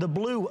Moroccan, the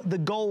blue, the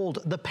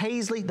gold, the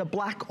paisley, the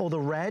black, or the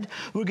red?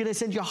 We're gonna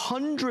send you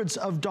hundreds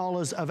of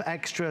dollars of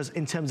extras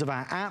in terms of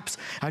our apps,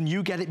 and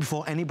you get it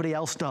before anybody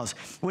else does.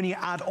 When you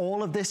add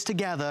all of this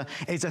together,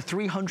 it's a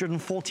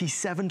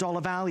 $347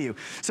 value.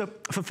 So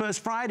for First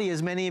Friday,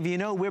 as many of you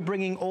know, we're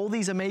bringing all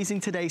these amazing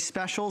Today's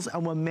Specials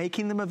and we're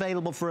making them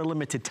available for a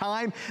limited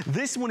time.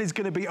 This one is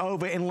gonna be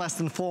over in less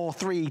than 4,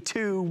 3,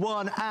 2,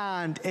 1,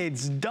 and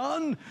it's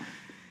done.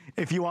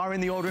 If you are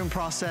in the ordering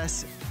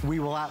process, we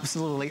will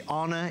absolutely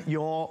honor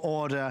your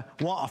order.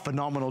 What a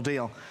phenomenal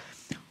deal.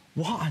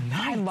 What a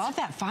night. I love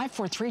that 5,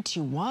 4, 3,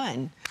 2,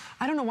 1.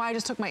 I don't know why I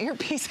just took my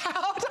earpiece out.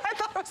 I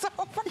thought it was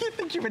over. You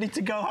think you're ready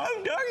to go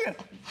home, don't you?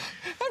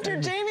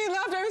 After Jamie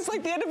left, I was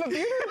like the end of a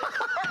beauty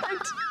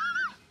report.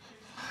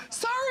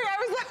 Sorry,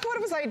 I was like,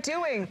 what was I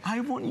doing? I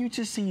want you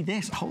to see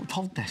this.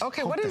 Hold this.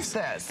 Okay, what is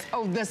this?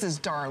 Oh, this is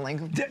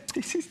darling.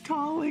 This is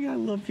darling. I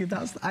love you.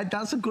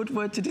 That's a good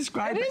word to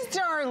describe it. It is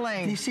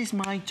darling. This is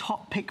my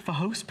top pick for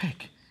host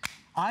pick.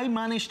 I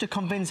managed to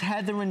convince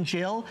Heather and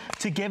Jill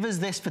to give us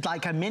this for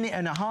like a minute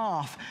and a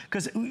half,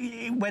 because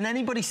when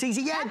anybody sees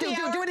it, yeah, do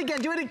it again,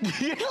 do it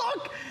again.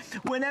 Look,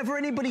 whenever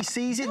anybody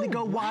sees it, they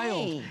go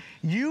wild.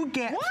 You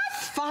get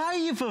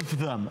 5 of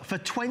them for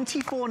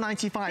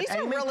 $24.95. These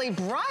are really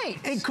bright.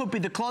 It could be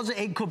the closet,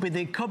 it could be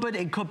the cupboard,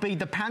 it could be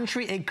the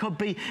pantry, it could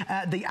be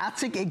the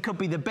attic, it could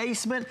be the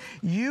basement.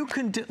 You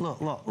can do, look,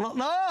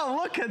 no,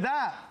 look at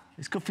that.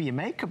 It's good for your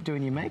makeup,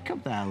 doing your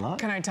makeup there, look.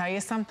 Can I tell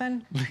you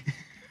something?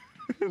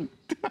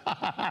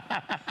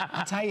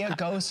 I'll tell you a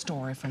ghost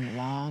story from a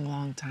long,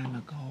 long time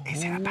ago.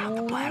 Is it about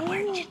the Blair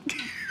Witch?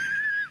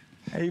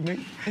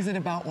 Amy? Is it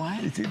about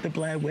what? Is it the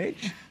Blair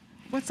Witch?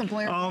 What's the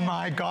Blair Witch? Oh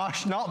my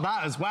gosh, not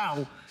that as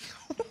well.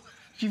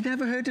 You've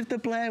never heard of the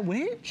Blair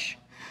Witch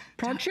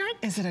Project?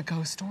 Is it a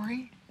ghost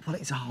story? Well,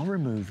 it's a horror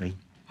movie.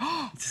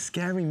 It's a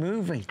scary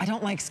movie. I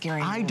don't like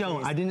scary movies. I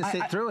don't. I didn't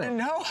sit through it.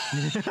 No.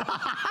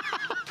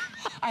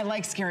 I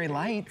like scary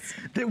lights.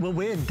 Well,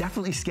 we're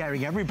definitely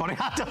scaring everybody.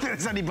 I don't think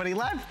there's anybody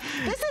left.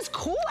 This is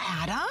cool,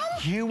 Adam.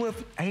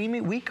 Amy,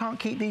 we can't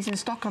keep these in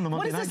stock on the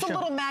Monday Night Show. What is this, a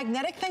little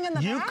magnetic thing in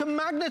the back? You can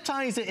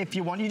magnetize it if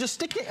you want. You just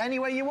stick it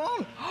anywhere you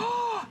want.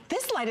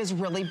 This light is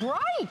really bright.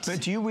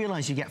 But do you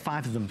realize you get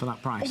 5 of them for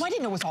that price? Oh, I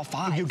didn't know it was all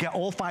 5. You get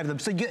all 5 of them.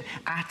 So you get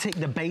attic,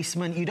 the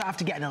basement, you don't have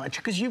to get an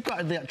electrician, because you've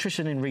got an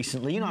electrician in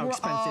recently. You know how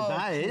expensive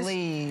that is.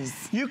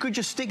 Please. You could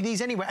just stick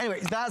these anywhere. Anyway,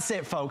 that's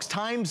it, folks.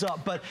 Time's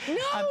up. But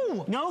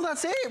no, no,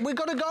 that's it. We've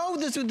got to go.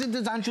 There's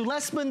Andrew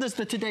Lessman. There's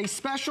the Today's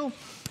Special.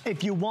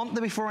 If you want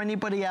them before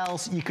anybody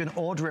else, you can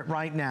order it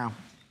right now.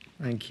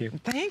 Thank you.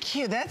 Thank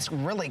you. That's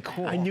really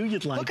cool. I knew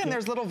you'd like it. Look, and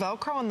there's little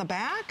Velcro on the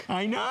back.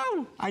 I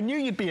know. I knew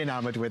you'd be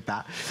enamored with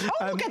that.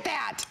 Oh, look at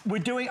that. We're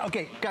doing,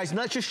 okay, guys,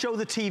 let's just show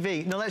the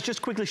TV. No, let's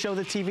just quickly show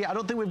the TV. I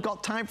don't think we've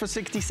got time for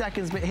 60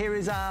 seconds, but here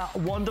is our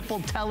wonderful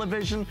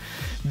television.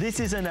 This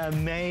is an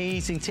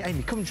amazing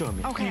Amy, come join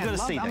me. Okay, You've got to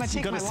see this.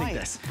 You've got to see light.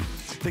 this.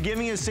 They're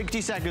giving you 60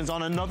 seconds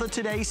on another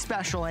Today's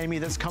Special, Amy,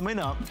 that's coming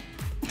up.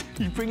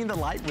 You bringing the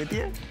light with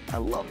you? I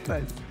love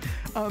this.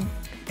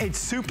 It's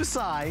super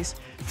size,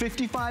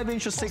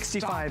 55-inch or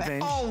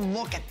 65-inch. Oh,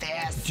 look at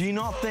this. Do you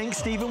not think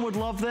Stephen would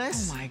love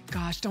this? Oh my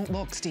gosh, don't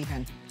look,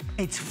 Stephen.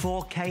 It's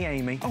 4K,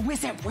 Amy. Oh,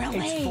 is it really?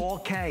 It's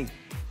 4K.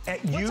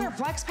 What's our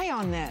flex pay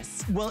on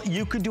this? Well,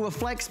 you could do a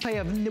flex pay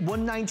of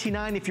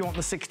 $199 if you want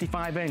the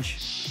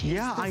 65-inch.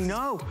 Yeah, I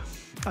know.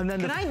 And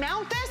then Can I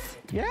mount this?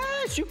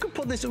 Yes, you could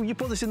put this. You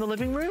put this in the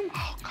living room.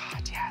 Oh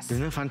God, yes.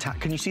 Isn't it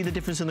fantastic? Can you see the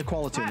difference in the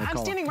quality? I'm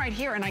standing right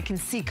here and I can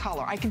see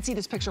color. I can see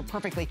this picture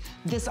perfectly.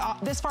 This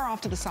far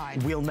off to the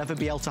side. We'll never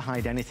be able to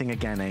hide anything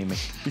again, Amy.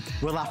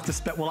 We'll have to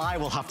spend. Well, I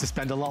will have to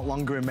spend a lot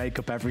longer in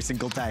makeup every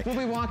single day. We'll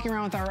be walking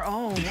around with our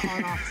own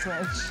on-off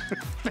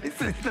switch.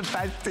 This is the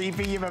best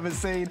TV you've ever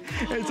seen.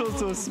 It's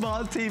also a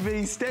smart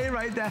TV. Stay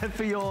right there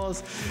for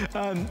yours.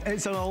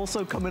 It's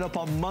also coming up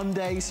on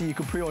Monday, so you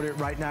can pre-order it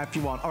right now if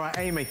you want. All right,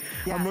 Amy,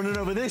 I'm running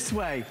over this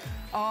way.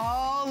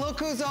 Oh,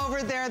 look who's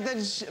over there,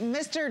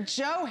 Mr.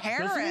 Joe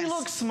Harris. Doesn't he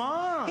look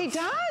smart? He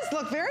does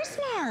look very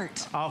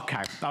smart.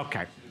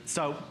 Okay.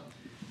 So,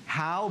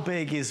 how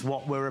big is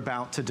what we're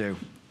about to do?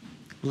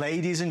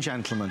 Ladies and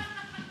gentlemen,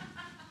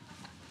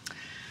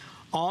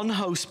 on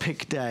Host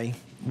Pick Day,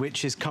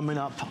 which is coming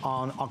up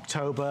on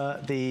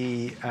October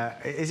the,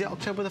 is it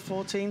October the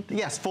 14th?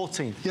 Yes,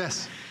 14th.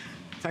 Yes.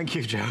 Thank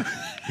you, Joe.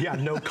 You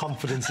had no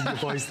confidence in your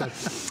voice there.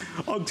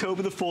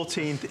 October the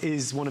 14th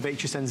is one of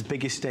HSN's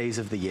biggest days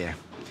of the year.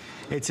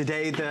 It's a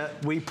day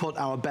that we put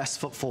our best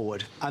foot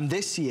forward. And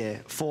this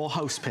year, for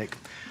Host Pick,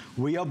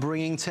 we are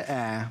bringing to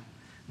air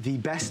the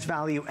best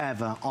value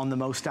ever on the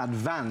most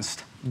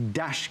advanced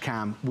dash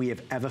cam we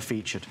have ever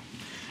featured.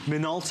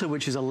 Minolta,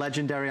 which is a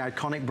legendary,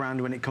 iconic brand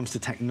when it comes to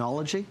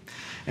technology,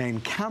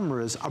 and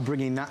cameras are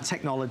bringing that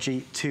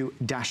technology to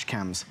dash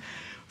cams.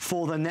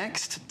 For the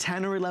next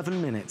 10 or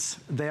 11 minutes,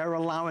 they are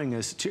allowing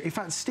us to, in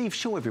fact, Steve,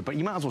 show everybody.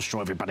 You might as well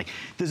show everybody.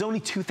 There's only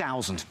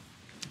 2,000.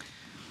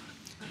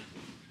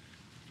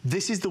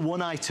 This is the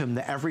one item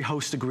that every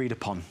host agreed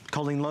upon.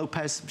 Colleen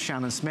Lopez,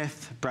 Shannon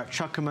Smith, Brett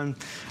Chuckerman,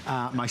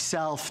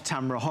 myself,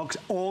 Tamara Hawks,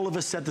 all of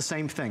us said the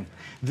same thing.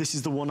 This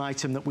is the one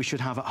item that we should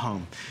have at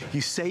home.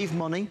 You save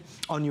money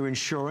on your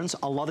insurance.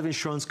 A lot of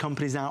insurance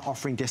companies now are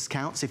offering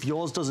discounts. If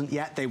yours doesn't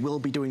yet, they will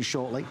be doing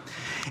shortly.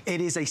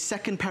 It is a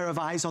second pair of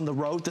eyes on the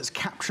road that's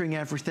capturing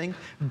everything.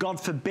 God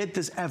forbid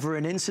there's ever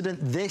an incident.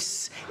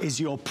 This is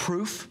your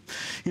proof.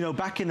 You know,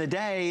 back in the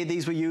day,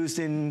 these were used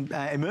in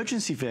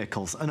emergency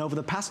vehicles, and over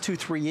the past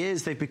 2-3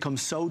 years, they've become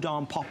so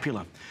darn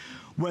popular.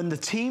 When the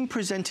team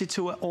presented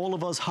to all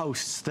of us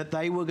hosts that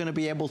they were going to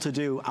be able to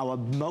do our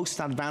most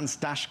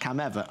advanced dash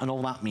cam ever, and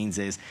all that means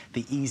is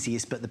the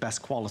easiest but the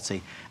best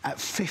quality, at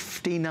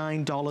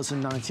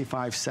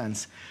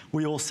 $59.95,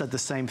 we all said the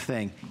same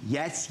thing.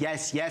 Yes,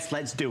 yes, yes,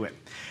 let's do it.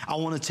 I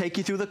want to take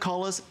you through the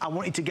colors. I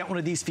want you to get one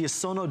of these for your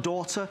son or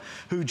daughter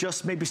who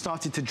just maybe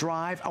started to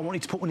drive. I want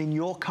you to put one in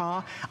your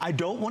car. I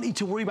don't want you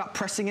to worry about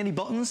pressing any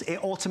buttons.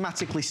 It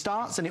automatically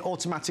starts and it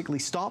automatically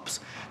stops.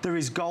 There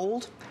is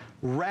gold,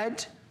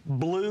 red,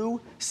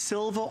 blue,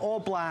 silver, or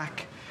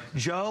black.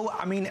 Joe,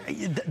 I mean,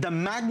 the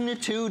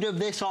magnitude of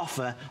this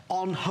offer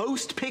on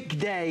Host Pick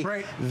Day,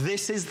 right.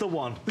 This is the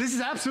one. This is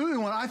absolutely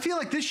the one. I feel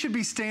like this should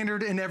be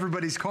standard in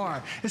everybody's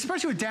car,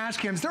 especially with dash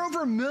cams. There are over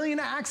 1 million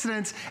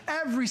accidents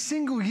every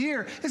single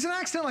year. It's an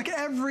accident like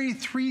every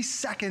 3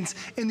 seconds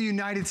in the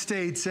United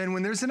States. And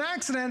when there's an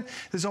accident,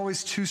 there's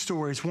always 2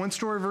 stories, one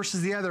story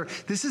versus the other.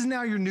 This is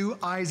now your new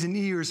eyes and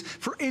ears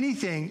for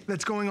anything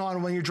that's going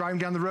on when you're driving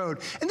down the road.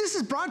 And this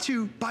is brought to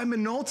you by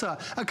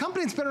Minolta, a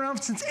company that's been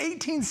around since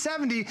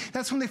 1870.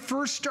 That's when they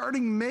first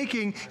started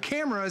making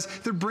cameras.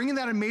 They're bringing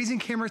that amazing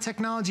camera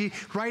technology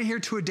right here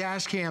to a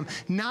dash cam.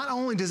 Not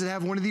only does it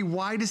have one of the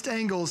widest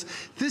angles,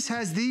 this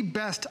has the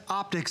best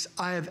optics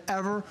I have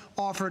ever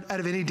offered out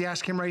of any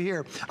dash cam right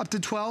here. Up to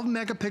 12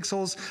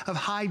 megapixels of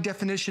high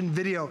definition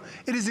video.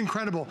 It is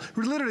incredible.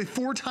 We're literally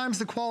 4 times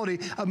the quality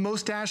of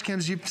most dash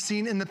cams you've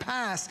seen in the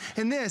past.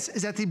 And this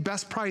is at the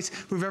best price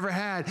we've ever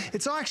had.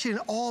 It's actually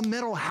an all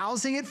metal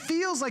housing. It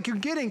feels like you're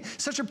getting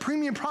such a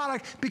premium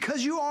product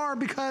because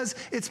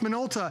it's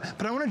Minolta.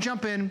 But I want to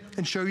jump in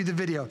and show you the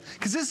video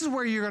because this is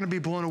where you're going to be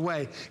blown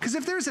away. Because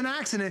if there's an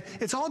accident,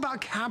 it's all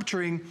about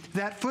capturing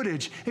that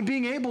footage and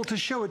being able to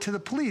show it to the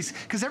police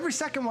because every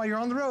second while you're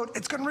on the road,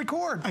 it's going to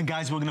record. And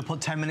guys, we're going to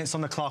put 10 minutes on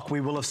the clock. We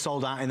will have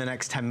sold out in the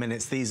next 10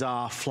 minutes. These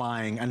are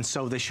flying, and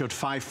so they should.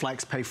 5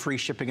 flex, pay free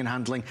shipping and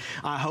handling.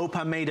 I hope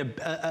I made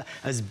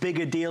as big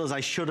a deal as I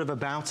should have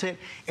about it.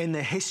 In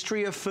the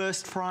history of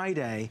First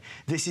Friday,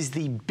 this is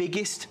the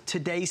biggest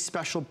today's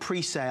special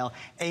pre-sale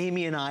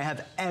Amy and I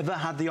have ever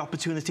had the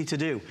opportunity to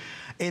do.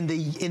 In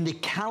the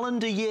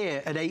calendar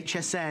year at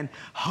HSN,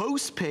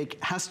 Host Pick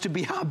has to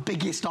be our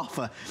biggest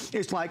offer.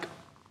 It's like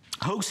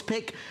Host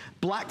Pick,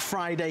 Black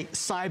Friday,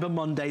 Cyber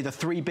Monday, the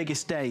 3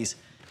 biggest days.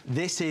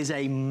 This is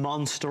a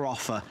monster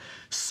offer.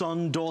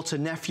 Son, daughter,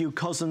 nephew,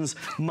 cousins,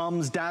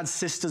 mums, dads,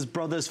 sisters,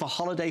 brothers, for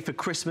holiday, for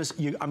Christmas.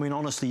 I mean,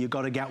 honestly, you've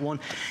got to get one.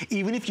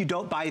 Even if you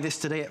don't buy this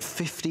today at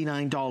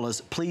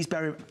 $59, please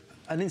bear in mind.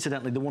 And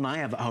incidentally, the one I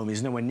have at home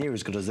is nowhere near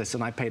as good as this,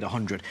 and I paid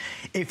 $100.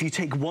 If you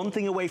take one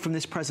thing away from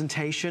this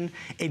presentation,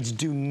 it's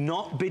do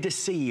not be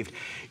deceived.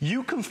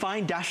 You can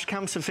find dash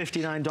cams for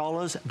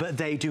 $59, but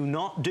they do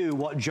not do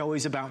what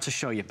Joey's about to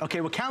show you.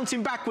 Okay, we're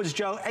counting backwards,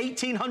 Joe.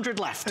 1,800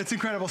 left. That's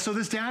incredible. So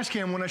this dash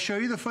cam, when I show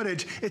you the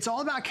footage, it's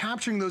all about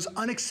capturing those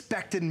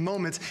unexpected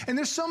moments. And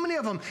there's so many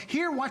of them.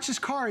 Here, watch this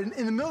car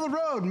in the middle of the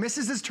road,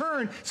 misses his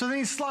turn, so then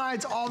he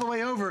slides all the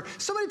way over.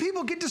 So many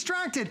people get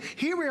distracted.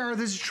 Here we are,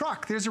 there's a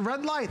truck. There's a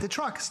red light. The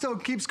truck still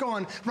keeps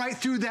going right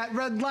through that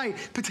red light.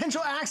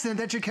 Potential accident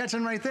that you're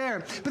catching right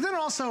there. But then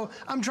also,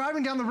 I'm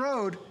driving down the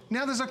road.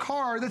 Now there's a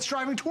car that's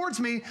driving towards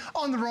me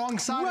on the wrong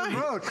side of the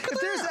road. If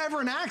there's ever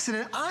an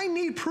accident, I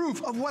need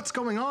proof of what's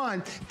going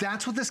on.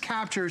 That's what this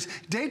captures.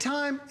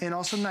 Daytime and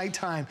also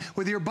nighttime.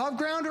 Whether you're above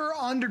ground or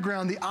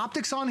underground, the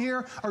optics on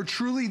here are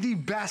truly the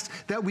best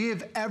that we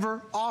have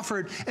ever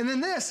offered. And then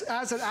this,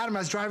 as Adam, I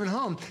was driving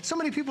home, so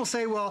many people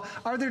say, well,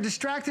 are there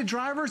distracted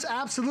drivers?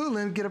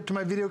 Absolutely. And get up to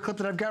my video clip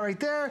that I've got right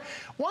there.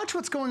 Watch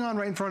what's going on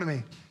right in front of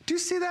me. Do you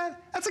see that?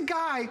 That's a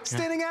guy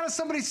standing out of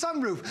somebody's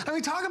sunroof. I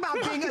mean, talk about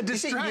being a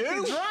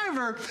distracted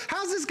driver.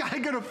 How's this guy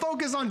gonna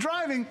focus on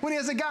driving when he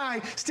has a guy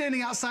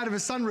standing outside of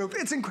his sunroof?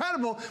 It's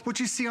incredible what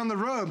you see on the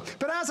road.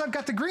 But as I've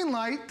got the green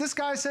light, this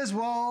guy says,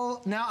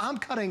 well, now I'm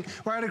cutting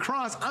right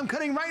across. I'm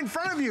cutting right in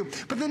front of you.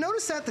 But then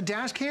notice that the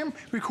dash cam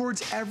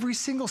records every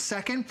single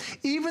second.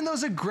 Even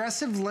those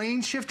aggressive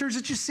lane shifters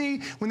that you see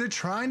when they're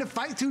trying to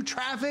fight through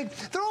traffic,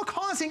 they're all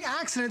causing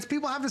accidents.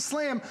 People have to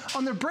slam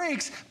on their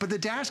brakes, but the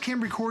dash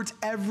cam records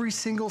every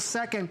single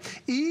second.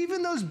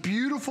 Even those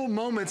beautiful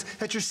moments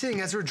that you're seeing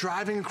as they're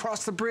driving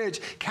across the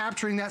bridge,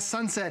 capturing that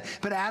sunset.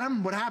 But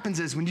Adam, what happens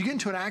is when you get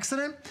into an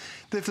accident,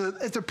 if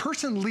the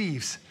person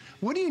leaves,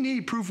 what do you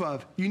need proof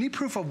of? You need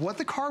proof of what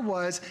the car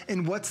was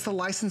and what's the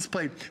license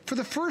plate. For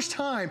the first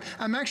time,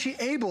 I'm actually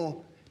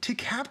able to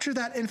capture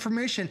that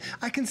information.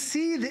 I can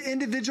see the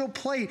individual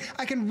plate.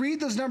 I can read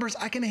those numbers.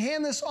 I can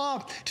hand this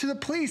off to the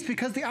police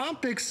because the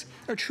optics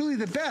are truly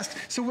the best.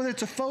 So whether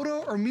it's a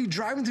photo or me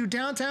driving through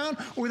downtown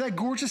or that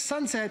gorgeous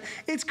sunset,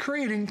 it's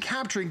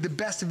capturing the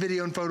best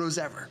video and photos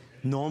ever.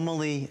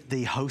 Normally,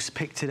 the host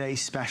pick today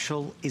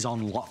special is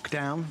on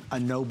lockdown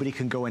and nobody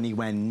can go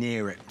anywhere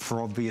near it for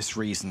obvious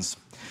reasons.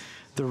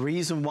 The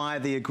reason why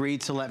they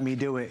agreed to let me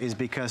do it is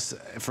because,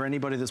 for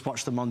anybody that's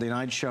watched the Monday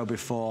Night Show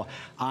before,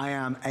 I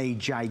am a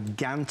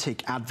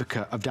gigantic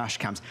advocate of dash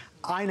cams.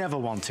 I never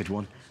wanted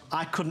one.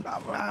 I couldn't,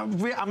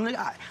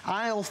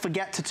 I'll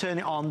forget to turn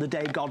it on the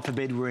day, God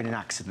forbid, we're in an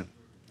accident.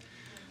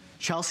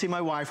 Chelsea, my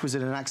wife, was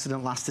in an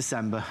accident last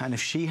December, and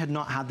if she had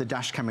not had the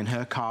dash cam in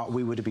her car,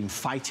 we would have been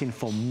fighting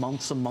for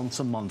months and months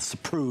and months to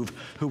prove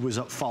who was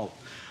at fault.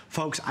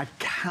 Folks, I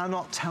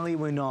cannot tell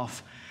you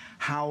enough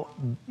how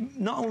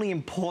not only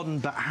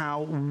important, but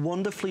how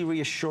wonderfully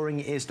reassuring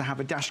it is to have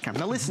a dash cam.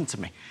 Now listen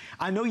to me.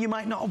 I know you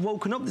might not have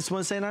woken up this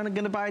morning saying, I'm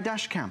gonna buy a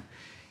dash cam.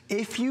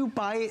 If you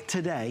buy it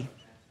today,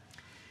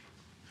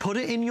 put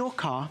it in your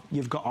car,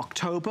 you've got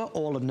October,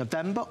 all of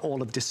November,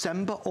 all of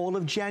December, all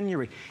of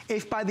January.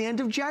 If by the end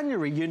of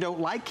January you don't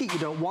like it, you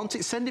don't want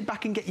it, send it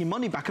back and get your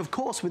money back, of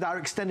course, with our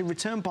extended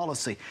return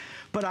policy.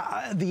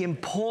 But the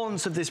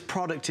importance of this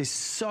product is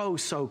so,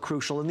 so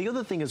crucial. And the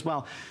other thing as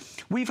well,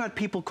 we've had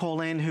people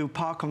call in who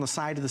park on the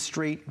side of the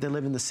street, they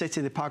live in the city,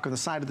 they park on the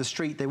side of the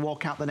street, they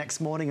walk out the next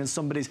morning and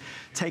somebody's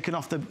taken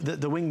off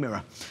the wing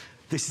mirror.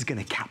 This is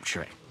gonna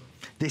capture it.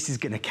 This is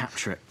gonna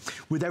capture it.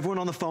 With everyone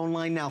on the phone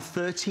line now,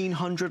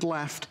 1,300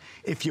 left.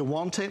 If you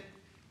want it,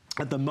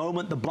 at the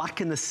moment, the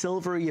black and the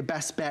silver are your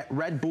best bet.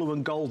 Red, blue,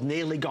 and gold,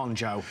 nearly gone,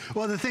 Joe.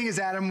 Well, the thing is,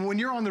 Adam, when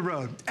you're on the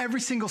road, every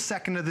single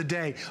second of the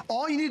day,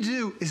 all you need to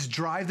do is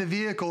drive the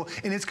vehicle,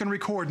 and it's gonna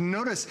record.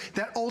 Notice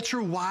that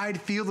ultra-wide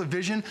field of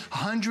vision,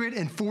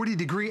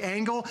 140-degree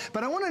angle.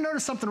 But I wanna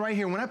notice something right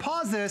here. When I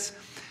pause this,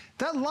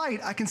 that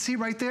light I can see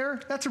right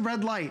there, that's a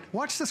red light.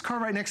 Watch this car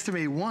right next to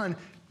me. 1,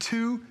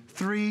 2,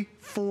 3,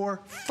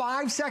 4,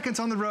 5 seconds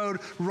on the road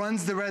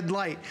runs the red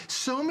light.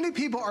 So many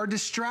people are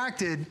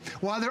distracted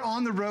while they're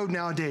on the road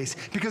nowadays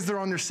because they're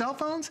on their cell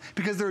phones,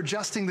 because they're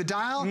adjusting the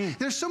dial.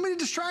 There's so many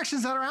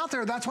distractions that are out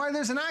there. That's why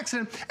there's an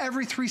accident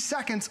every 3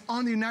 seconds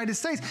on the United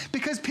States,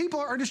 because people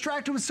are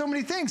distracted with so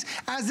many things.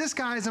 As this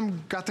guy has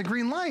got the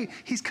green light,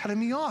 he's cutting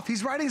me off.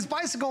 He's riding his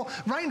bicycle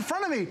right in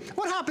front of me.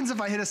 What happens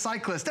if I hit a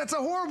cyclist? That's a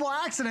horrible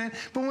accident,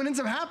 but what ends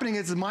up happening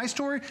is my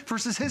story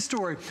versus his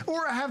story.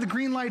 Or I have the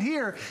green light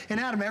here, and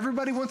Adam,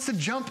 everybody wants to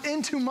jump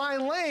into my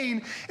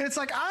lane, and it's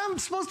like, I'm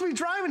supposed to be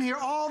driving here.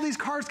 All these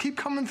cars keep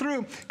coming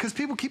through because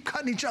people keep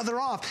cutting each other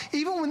off.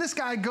 Even when this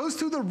guy goes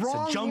through the wrong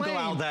lane. It's a jungle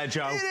out there,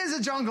 Joe. It is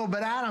a jungle,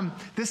 but Adam,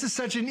 this is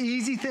such an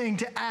easy thing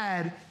to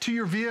add to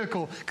your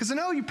vehicle, because I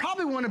know you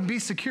probably want to be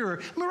secure.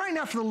 I mean, right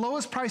now, for the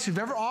lowest price we've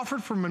ever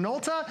offered for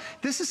Minolta,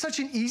 this is such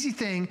an easy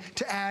thing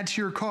to add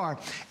to your car.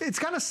 It's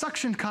got a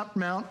suction cup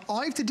mount. All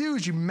you have to do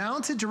is you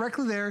mount it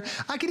directly there.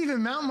 I could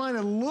even mount mine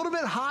a little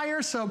bit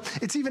higher, so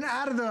it's even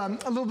out of the,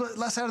 a little bit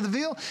less out of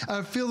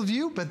the field of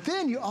view. But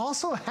then you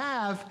also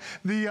have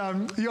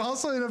the, you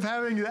also end up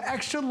having the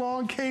extra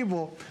long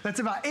cable. That's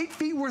about 8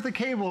 feet worth of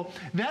cable.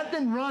 That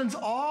then runs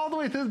all the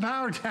way through the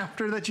power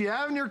adapter that you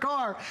have in your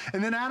car.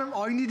 And then Adam,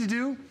 all you need to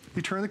do,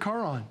 you turn the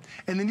car on,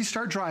 and then you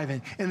start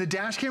driving, and the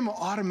dash cam will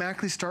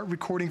automatically start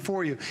recording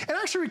for you. It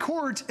actually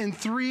records in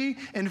 3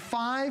 and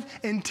 5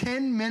 and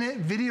 10-minute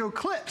video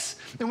clips.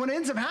 And what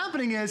ends up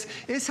happening is,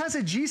 it has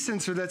a G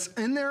sensor that's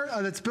in there,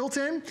 that's built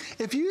in.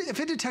 If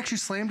it detects you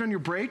slammed on your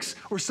brakes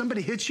or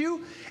somebody hits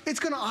you, it's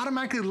gonna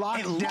automatically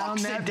lock down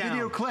that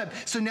video clip.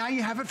 So now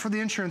you have it for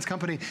the insurance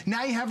company.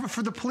 Now you have it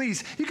for the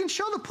police. You can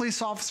show the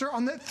police officer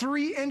on that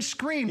 3-inch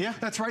screen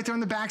that's right there on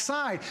the back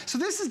side. So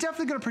this is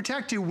definitely gonna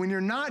protect you when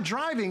you're not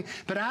driving.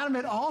 But Adam,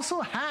 it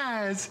also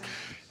has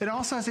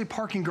a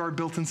parking guard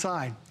built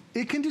inside.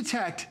 it can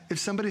detect if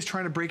somebody's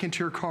trying to break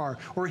into your car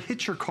or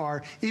hit your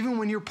car, even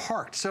when you're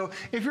parked. So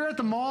if you're at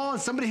the mall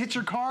and somebody hits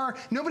your car,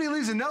 nobody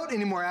leaves a note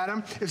anymore,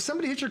 Adam. If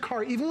somebody hits your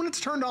car, even when it's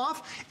turned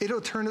off,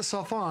 it'll turn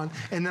itself on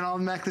and then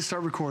automatically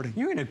start recording.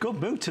 You're in a good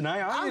mood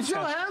tonight, aren't you? I'm so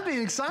happy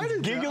and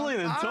excited. Giggling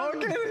and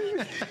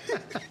talking.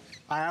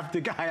 I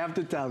have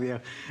to tell you,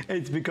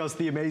 it's because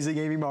the amazing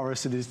Amy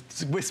Morrison is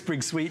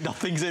whispering sweet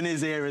nothings in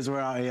his ear as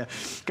we're out here.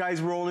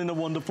 Guys, we're all in a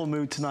wonderful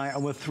mood tonight,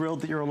 and we're thrilled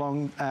that you're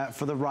along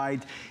for the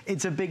ride.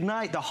 It's a big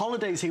night. The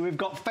holidays here, we've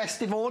got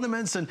festive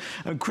ornaments and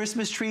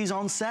Christmas trees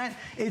on set.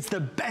 It's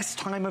the best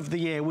time of the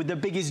year with the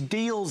biggest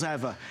deals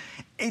ever.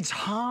 It's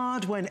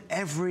hard when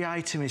every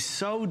item is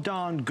so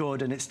darn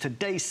good and it's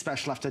today's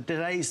special after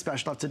today's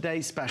special after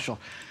today's special.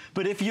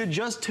 But if you're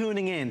just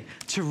tuning in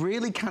to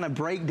really kind of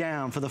break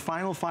down for the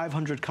final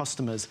 500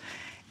 customers,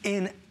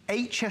 in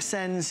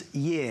HSN's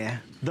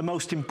year, the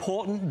most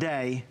important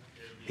day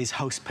is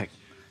host pick.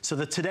 So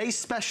the today's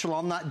special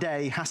on that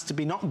day has to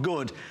be not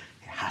good,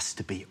 it has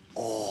to be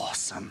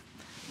awesome.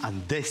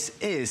 And this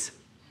is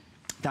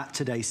that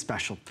today's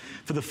special.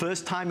 For the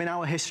first time in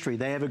our history,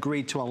 they have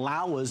agreed to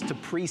allow us to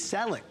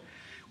pre-sell it,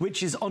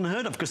 which is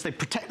unheard of because they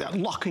protect that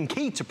lock and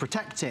key to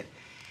protect it.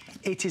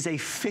 It is a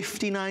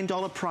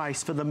 $59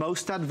 price for the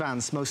most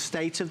advanced, most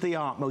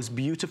state-of-the-art, most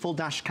beautiful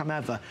dash cam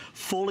ever.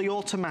 Fully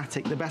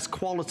automatic, the best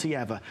quality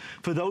ever.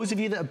 For those of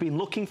you that have been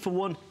looking for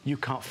one, you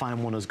can't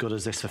find one as good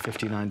as this for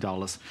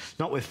 $59.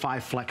 Not with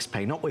 5 flex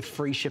pay, not with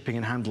free shipping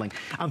and handling.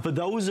 And for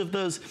those of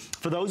us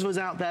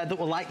out there that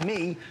were like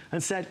me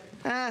and said,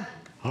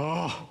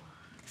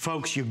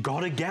 folks, you've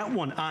got to get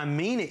one. I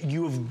mean it.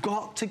 You have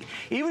got to.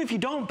 Even if you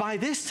don't buy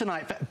this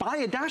tonight, buy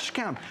a dash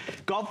cam.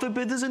 God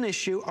forbid there's an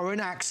issue or an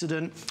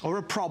accident or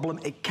a problem.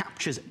 It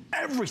captures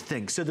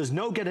everything, so there's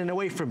no getting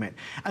away from it.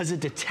 As a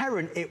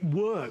deterrent, it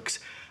works.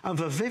 And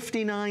for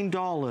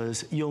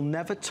 $59, you'll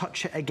never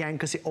touch it again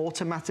because it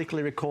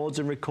automatically records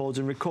and records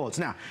and records.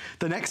 Now,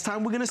 the next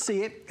time we're going to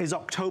see it is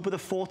October the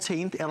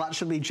 14th. It'll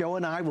actually, Joe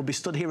and I will be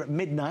stood here at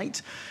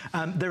midnight.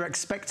 They're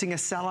expecting a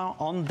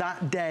sellout on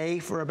that day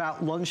for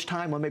about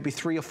lunchtime or maybe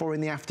 3 or 4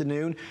 in the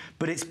afternoon,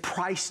 but it's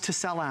priced to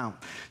sell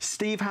out.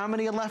 Steve, how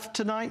many are left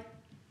tonight?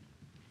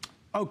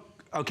 Oh,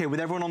 okay, with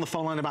everyone on the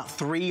phone line, about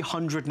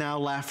 300 now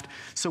left.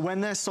 So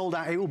when they're sold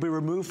out, it will be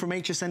removed from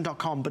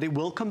hsn.com, but it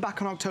will come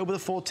back on October the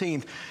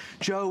 14th.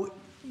 Joe,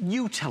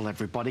 you tell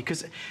everybody,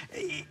 because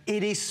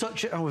it is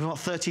such a, we've got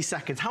 30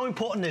 seconds. How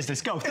important is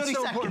this? Go, 30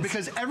 seconds. Important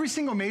because every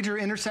single major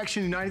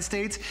intersection in the United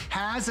States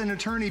has an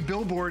attorney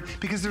billboard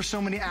because there's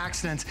so many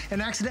accidents. An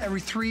accident every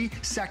 3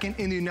 seconds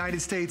in the United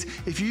States.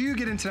 If you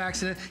get into an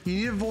accident, you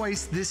need a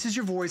voice. This is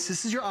your voice.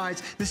 This is your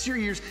eyes. This is your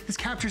ears. This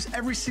captures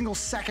every single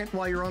second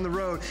while you're on the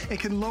road. It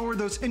can lower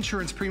those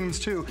insurance premiums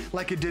too,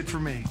 like it did for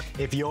me.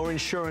 If your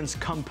insurance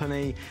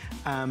company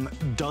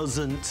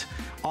doesn't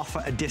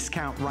offer a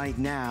discount right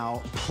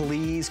now,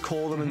 please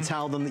call them and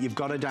tell them that you've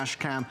got a dash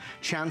cam.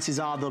 Chances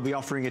are they'll be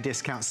offering a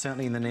discount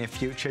certainly in the near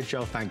future.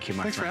 Joe, thank you,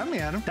 my friend. Thanks for having me,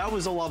 Adam. That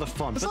was a lot of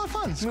fun. It's a lot of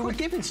fun. I mean, we're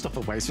giving stuff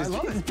away, so I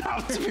love it.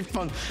 That to be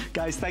fun.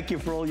 Guys, thank you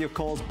for all your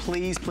calls.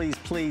 Please, please,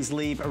 please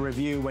leave a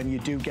review when you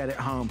do get it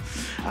home.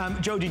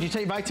 Joe, did you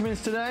take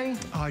vitamins today?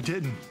 Oh, I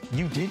didn't.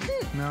 You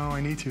didn't? No, I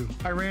need to.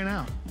 I ran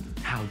out.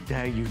 How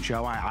dare you,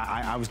 Joe?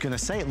 I was going to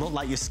say it looked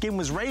like your skin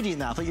was radiant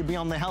now. I thought you'd be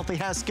on the healthy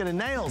hair, skin and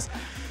nails.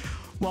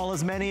 Well,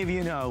 as many of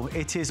you know,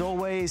 it is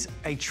always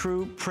a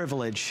true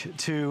privilege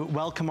to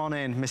welcome on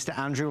in Mr.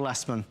 Andrew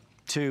Lessman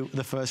to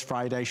the First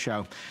Friday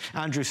show.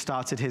 Andrew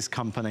started his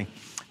company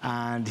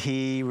and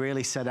he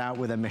really set out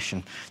with a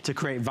mission to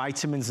create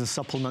vitamins and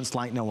supplements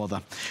like no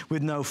other,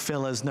 with no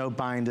fillers, no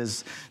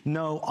binders,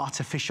 no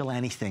artificial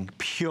anything,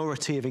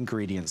 purity of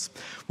ingredients.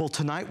 Well,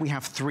 tonight we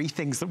have 3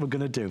 things that we're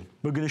gonna do.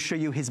 We're gonna show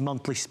you his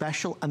monthly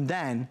special, and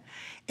then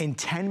in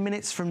 10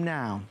 minutes from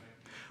now,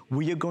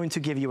 we are going to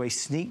give you a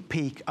sneak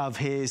peek of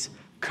his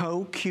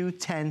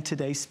CoQ10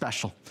 Today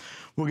Special.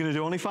 We're gonna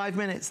do only 5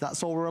 minutes,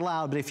 that's all we're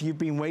allowed, but if you've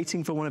been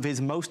waiting for one of his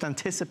most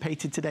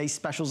anticipated Today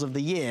Specials of the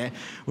year,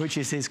 which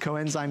is his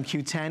Coenzyme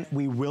Q10,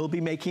 we will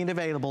be making it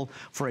available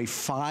for a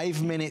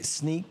 5-minute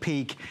sneak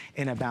peek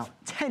in about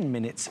 10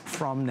 minutes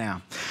from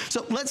now.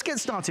 So let's get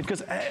started,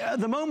 because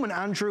at the moment,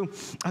 Andrew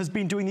has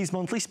been doing these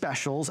monthly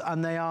specials,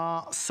 and they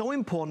are so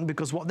important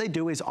because what they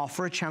do is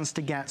offer a chance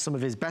to get some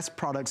of his best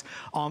products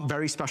on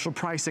very special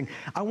pricing.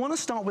 I wanna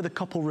start with a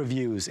couple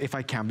reviews, if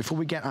I can, before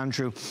we get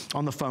Andrew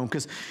on the phone,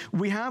 because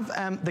we have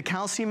the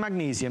calcium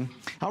magnesium.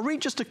 I'll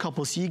read just a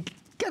couple so you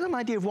get an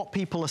idea of what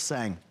people are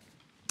saying.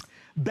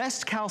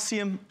 Best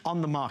calcium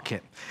on the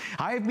market.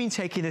 I have been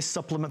taking this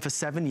supplement for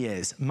 7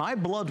 years. My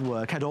blood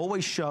work had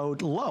always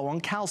showed low on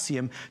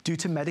calcium due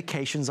to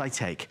medications I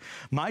take.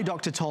 My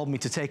doctor told me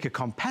to take a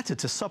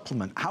competitor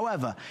supplement.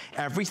 However,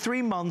 every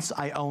 3 months,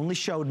 I only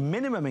showed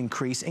minimum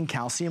increase in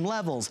calcium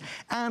levels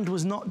and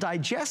was not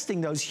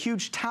digesting those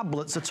huge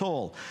tablets at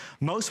all.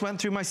 Most went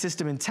through my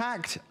system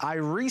intact. I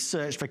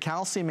researched for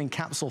calcium in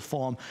capsule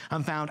form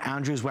and found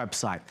Andrew's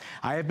website.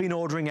 I have been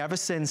ordering ever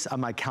since,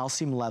 and my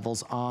calcium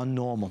levels are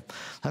normal.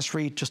 Let's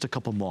read just a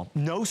couple more.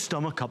 No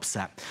stomach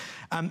upset.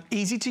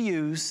 Easy to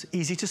use,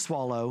 easy to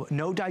swallow,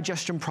 no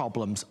digestion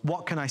problems.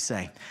 What can I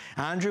say?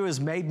 Andrew has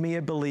made me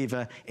a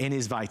believer in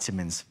his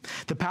vitamins.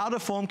 The powder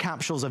form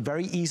capsules are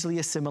very easily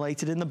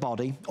assimilated in the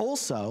body.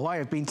 Also, I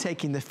have been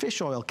taking the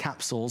fish oil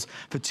capsules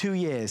for 2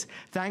 years.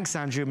 Thanks,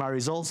 Andrew. My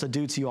results are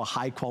due to your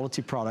high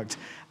quality product.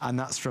 And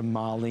that's from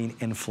Marlene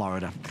in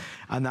Florida.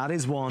 And that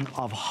is one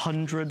of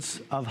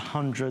hundreds and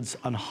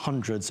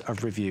hundreds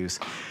of reviews.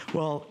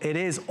 Well, it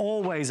is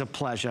always a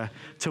pleasure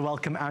to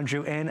welcome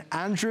Andrew in.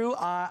 Andrew,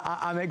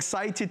 I'm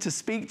excited to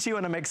speak to you,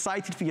 and I'm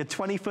excited for your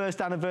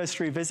 21st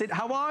anniversary visit.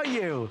 How are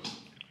you?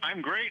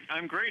 I'm great.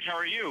 I'm great. How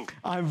are you?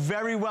 I'm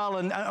very well,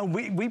 and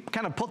we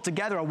kind of put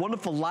together a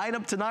wonderful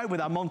lineup tonight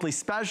with our monthly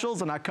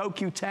specials and our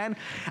CoQ10.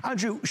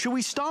 Andrew, should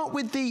we start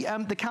with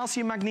the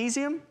calcium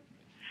magnesium?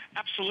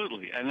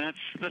 Absolutely, and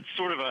that's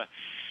sort of a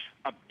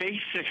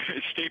basic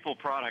staple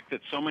product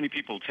that so many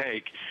people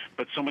take,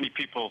 but so many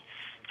people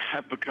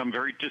have become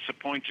very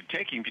disappointed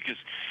taking, because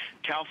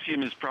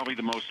calcium is probably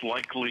the most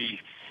likely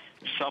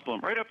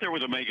supplement, right up there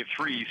with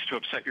omega-3s, to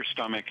upset your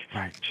stomach,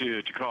 right,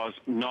 to cause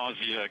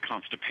nausea,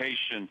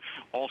 constipation,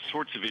 all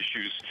sorts of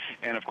issues.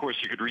 And of course,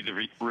 you could read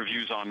the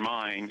reviews on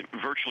mine,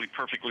 virtually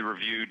perfectly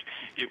reviewed.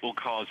 It will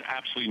cause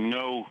absolutely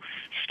no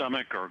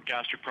stomach or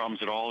gastric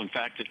problems at all. In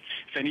fact, if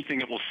anything,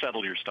 it will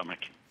settle your stomach.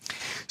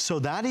 So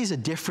that is a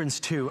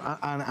difference too,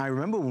 and I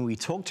remember when we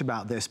talked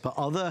about this, but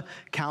other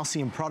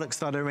calcium products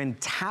that are in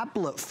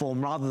tablet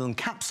form rather than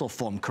capsule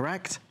form,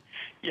 correct?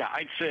 Yeah,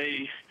 I'd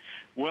say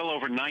well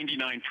over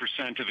 99%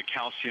 of the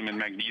calcium and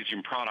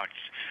magnesium products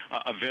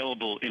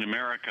available in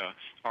America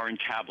are in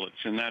tablets,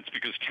 and that's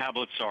because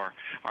tablets are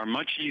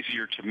much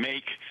easier to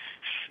make.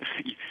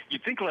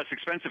 You'd think less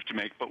expensive to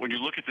make, but when you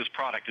look at this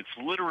product, it's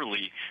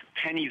literally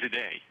pennies a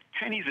day.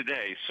 Pennies a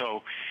day.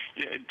 So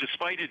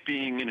despite it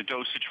being in a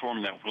dosage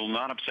form that will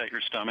not upset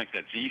your stomach,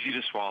 that's easy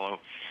to swallow,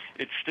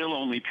 it's still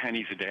only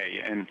pennies a day.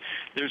 And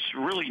there's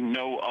really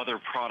no other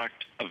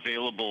product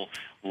available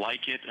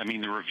like it. I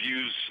mean, the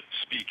reviews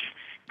speak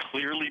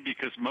clearly,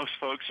 because most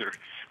folks are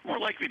more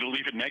likely to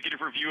leave a negative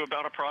review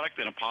about a product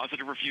than a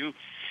positive review.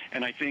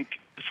 And I think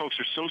folks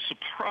are so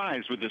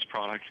surprised with this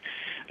product,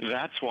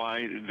 that's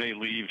why they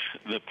leave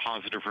the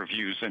positive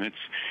reviews. And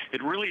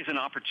it really is an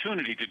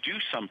opportunity to do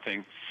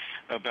something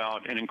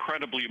about an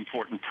incredibly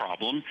important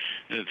problem,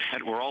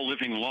 that we're all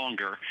living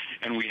longer,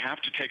 and we have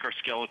to take our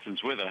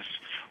skeletons with us,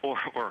 or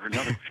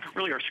another,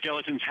 really our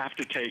skeletons have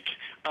to take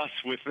us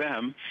with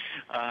them,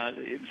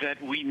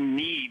 that we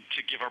need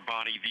to give our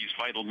body these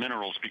vital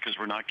minerals because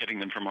we're not getting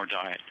them from our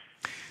diet.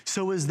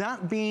 So has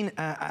that been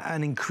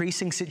an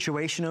increasing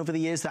situation over the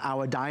years, that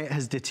our diet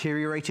has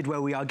deteriorated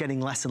where we are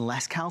getting less and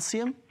less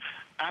calcium?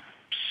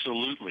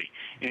 Absolutely.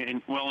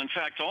 And well, in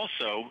fact,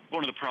 also,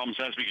 one of the problems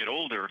as we get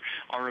older,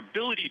 our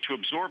ability to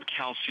absorb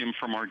calcium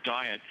from our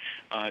diet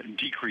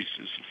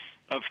decreases.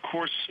 Of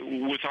course,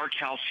 with our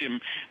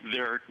calcium,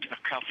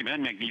 calcium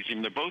and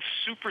magnesium, they're both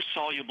super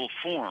soluble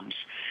forms.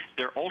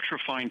 They're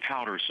ultra-fine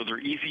powders, so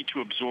they're easy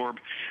to absorb.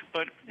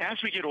 But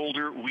as we get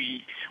older,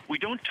 we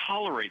don't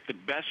tolerate the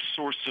best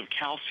source of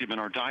calcium in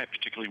our diet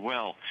particularly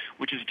well,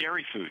 which is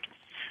dairy food.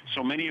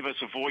 So many of us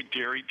avoid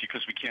dairy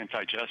because we can't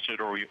digest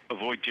it, or we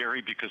avoid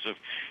dairy because of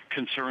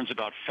concerns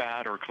about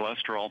fat or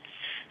cholesterol.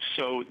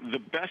 So the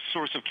best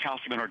source of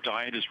calcium in our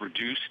diet is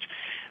reduced.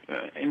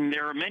 And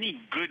there are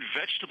many good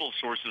vegetable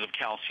sources of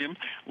calcium,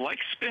 like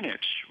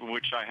spinach,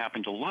 which I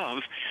happen to love.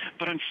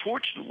 But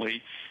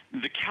unfortunately,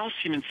 the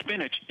calcium in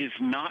spinach is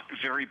not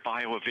very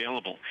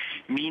bioavailable,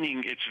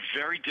 meaning it's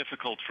very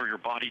difficult for your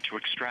body to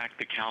extract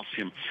the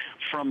calcium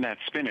from that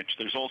spinach.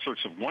 There's all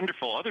sorts of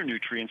wonderful other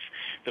nutrients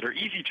that are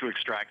easy to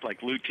extract, like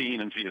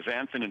lutein and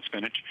zeaxanthin in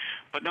spinach,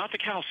 but not the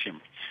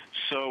calcium.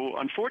 So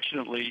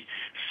unfortunately,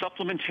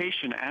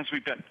 supplementation as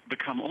we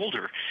become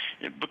older,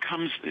 it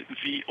becomes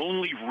the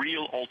only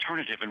real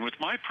alternative. And with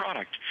my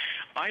product,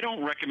 I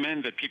don't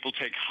recommend that people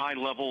take high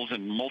levels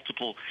and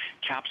multiple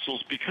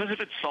capsules because of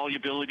its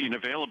solubility and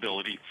availability.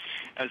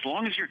 As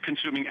long as you're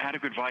consuming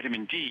adequate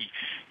vitamin D,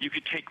 you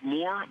could take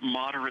more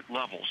moderate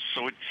levels.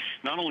 So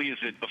not only is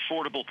it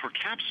affordable per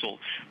capsule,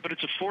 but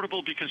it's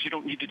affordable because you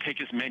don't need to take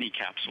as many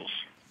capsules.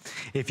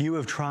 If you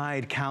have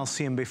tried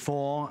calcium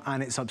before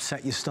and it's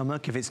upset your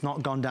stomach, if it's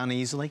not gone down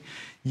easily,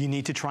 you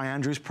need to try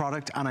Andrew's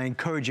product. And I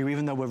encourage you,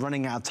 even though we're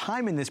running out of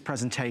time in this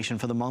presentation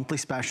for the monthly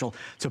special,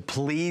 to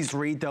please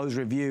read those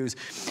reviews.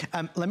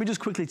 Let me just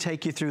quickly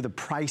take you through the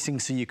pricing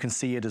so you can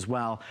see it as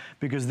well,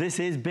 because this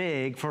is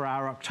big for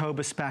our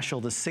October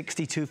special, the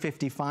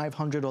 6250,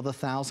 500, or the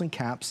 1,000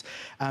 caps.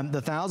 The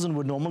 1,000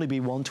 would normally be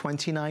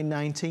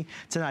 $129.90.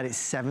 Tonight it's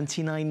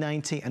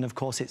 $79.90, and of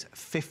course it's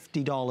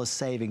 $50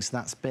 savings, so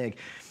that's big.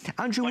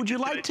 Andrew, would you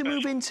like to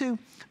move into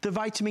the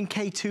vitamin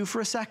K2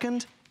 for a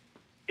second?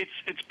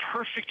 It's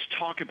perfect to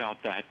talk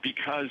about that,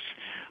 because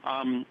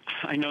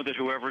I know that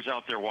whoever's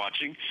out there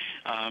watching,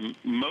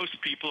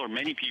 most people or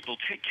many people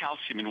take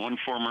calcium in one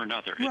form or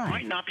another. Right. It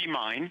might not be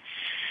mine.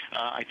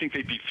 I think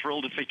they'd be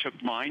thrilled if they took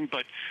mine.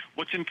 But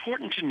what's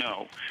important to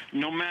know,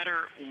 no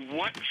matter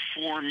what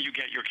form you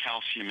get your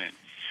calcium in,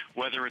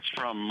 whether it's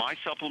from my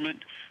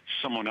supplement,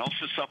 someone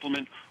else's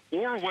supplement,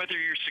 or whether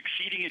you're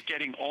succeeding at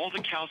getting all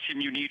the calcium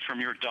you need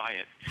from your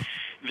diet.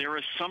 There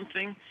is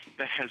something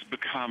that has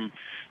become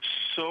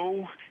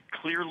so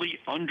clearly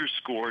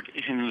underscored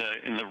in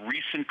the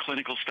recent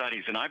clinical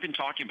studies, and I've been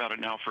talking about it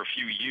now for a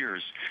few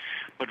years,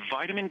 but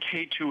vitamin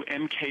K2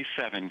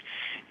 MK7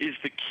 is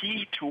the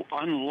key to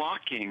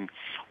unlocking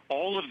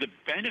all of the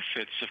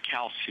benefits of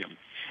calcium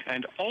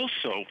and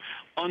also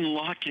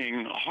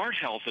unlocking heart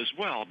health as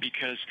well,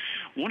 because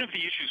one of the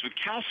issues with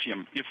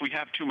calcium, if we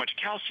have too much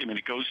calcium and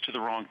it goes to the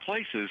wrong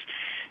places,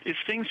 is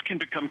things can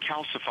become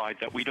calcified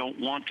that we don't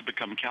want to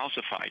become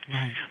calcified.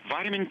 Right.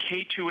 Vitamin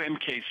K2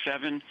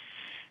 MK7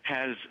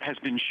 has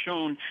been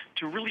shown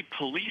to really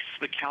police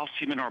the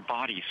calcium in our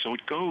body, so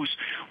it goes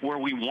where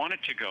we want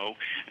it to go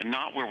and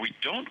not where we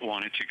don't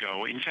want it to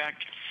go. In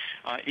fact,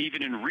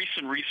 even in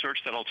recent research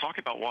that I'll talk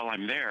about while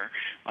I'm there,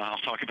 I'll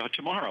talk about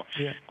tomorrow.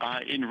 Yeah.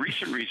 In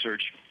recent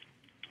research,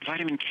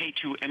 vitamin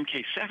K2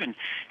 MK7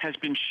 has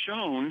been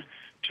shown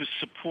to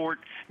support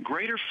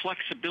greater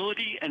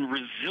flexibility and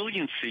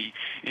resiliency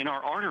in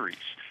our arteries.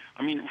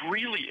 I mean,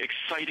 really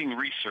exciting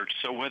research.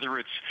 So whether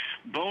it's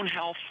bone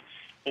health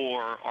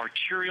or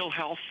arterial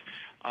health,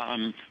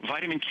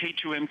 vitamin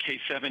K2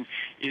 MK7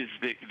 is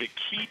the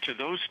key to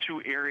those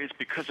two areas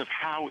because of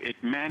how it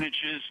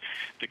manages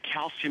the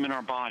calcium in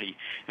our body.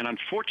 And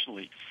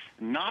unfortunately,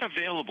 not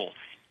available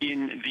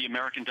in the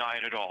American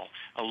diet at all.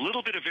 A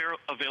little bit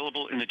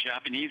available in the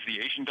Japanese, the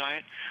Asian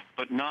diet,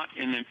 but not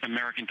in the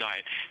American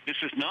diet. This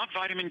is not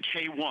vitamin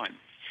K1.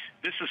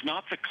 This is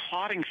not the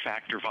clotting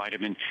factor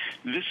vitamin.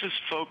 This is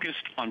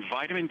focused on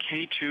vitamin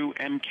K2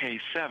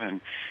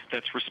 MK7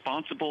 that's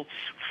responsible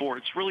for,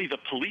 it's really the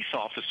police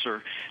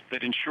officer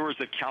that ensures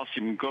that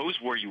calcium goes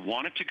where you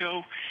want it to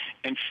go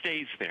and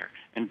stays there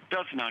and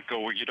does not go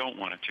where you don't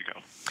want it to go.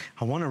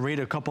 I want to read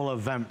a couple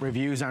of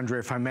reviews, Andrew,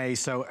 if I may.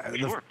 So Sure.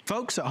 The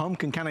folks at home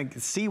can kind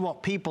of see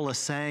what people are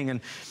saying, and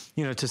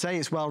you know, to say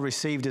it's well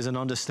received is an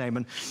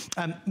understatement.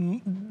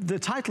 The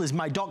title is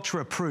My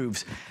Doctor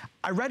Approves.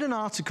 I read an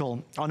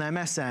article on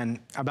MSN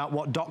about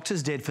what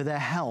doctors did for their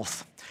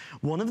health.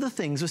 One of the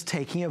things was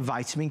taking a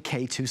vitamin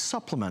K2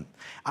 supplement.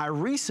 I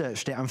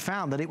researched it and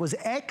found that it was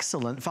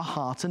excellent for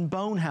heart and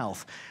bone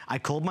health. I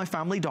called my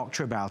family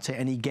doctor about it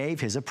and he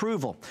gave his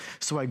approval.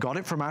 So I got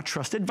it from our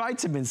trusted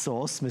vitamin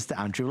source, Mr.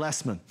 Andrew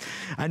Lessman.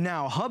 And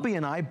now hubby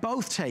and I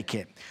both take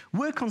it.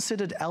 We're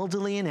considered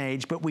elderly in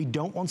age, but we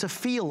don't want to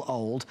feel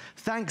old.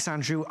 Thanks,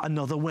 Andrew,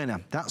 another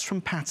winner. That's from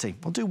Patty.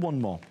 I'll do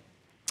one more.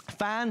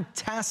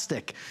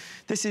 Fantastic.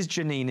 This is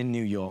Janine in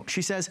New York.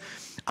 She says,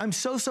 I'm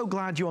so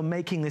glad you are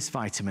making this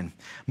vitamin.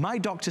 My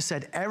doctor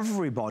said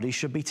everybody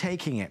should be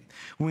taking it.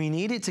 We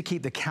need it to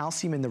keep the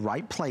calcium in the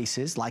right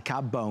places, like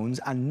our bones,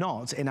 and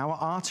not in our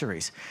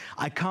arteries.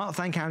 I can't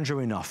thank Andrew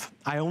enough.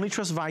 I only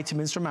trust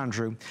vitamins from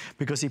Andrew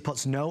because he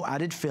puts no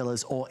added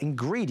fillers or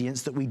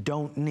ingredients that we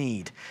don't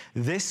need.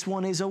 This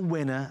one is a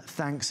winner.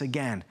 Thanks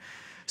again.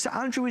 So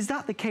Andrew, is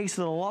that the case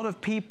that a lot of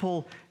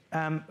people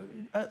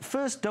at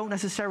first don't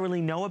necessarily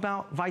know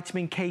about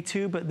vitamin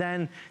K2, but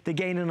then they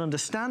gain an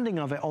understanding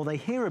of it or they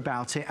hear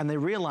about it and they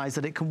realize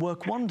that it can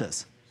work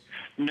wonders?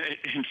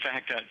 In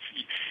fact,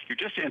 you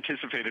just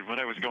anticipated what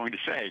I was going to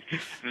say,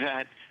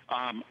 that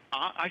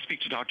I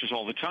speak to doctors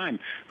all the time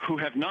who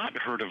have not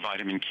heard of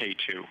vitamin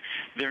K2.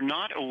 They're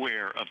not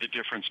aware of the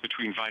difference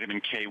between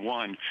vitamin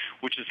K1,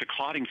 which is the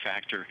clotting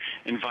factor,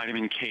 and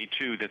vitamin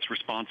K2 that's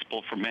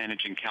responsible for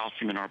managing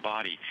calcium in our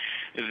body.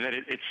 That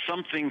it's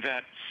something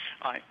that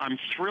I'm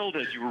thrilled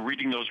as you were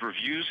reading those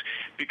reviews,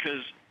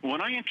 because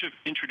when I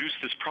introduced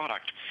this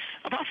product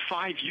about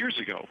 5 years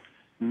ago,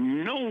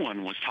 no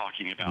one was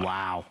talking about it.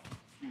 Wow.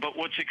 But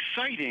what's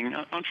exciting,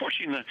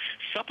 unfortunately, in the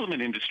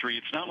supplement industry,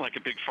 it's not like a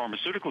big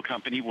pharmaceutical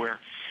company where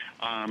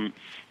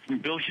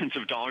billions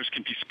of dollars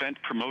can be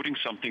spent promoting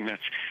something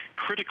that's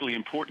critically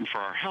important for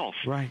our health.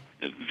 Right.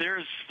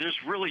 There's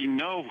really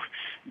no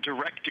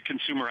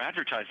direct-to-consumer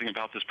advertising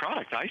about this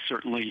product. I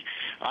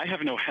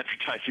have no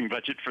advertising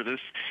budget for this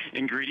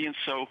ingredient.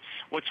 So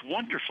what's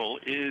wonderful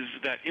is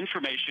that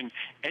information,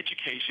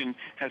 education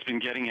has been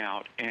getting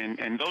out,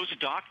 and those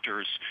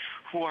doctors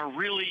who are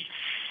really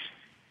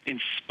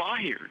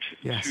inspired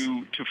yes.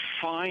 to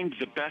find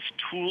the best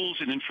tools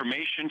and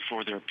information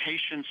for their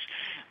patients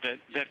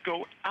that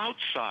go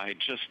outside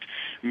just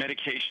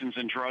medications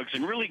and drugs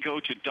and really go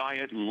to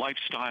diet and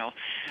lifestyle.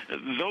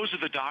 Those are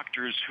the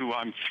doctors who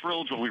I'm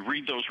thrilled when we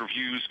read those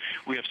reviews.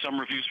 We have some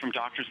reviews from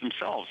doctors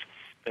themselves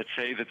that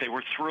say that they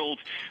were thrilled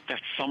that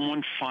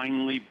someone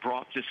finally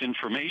brought this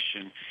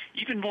information,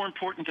 even more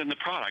important than the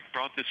product,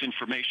 brought this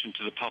information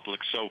to the public.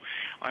 So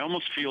I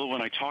almost feel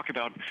when I talk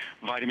about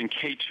vitamin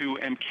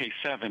K2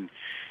 MK7,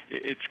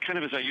 it's kind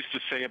of as I used to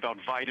say about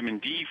vitamin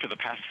D for the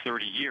past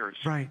 30 years.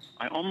 Right.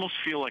 I almost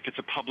feel like it's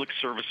a public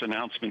service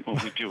announcement when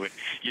we do it.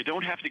 You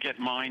don't have to get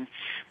mine,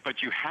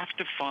 but you have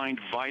to find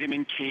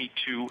vitamin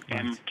K2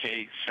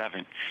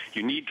 MK7.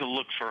 You need to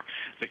look for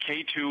the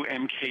K2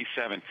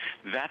 MK7.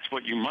 That's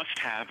what you must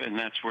have, and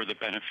that's where the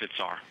benefits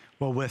are.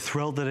 Well, we're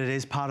thrilled that it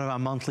is part of our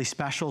monthly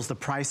specials. The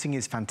pricing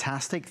is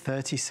fantastic,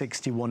 30,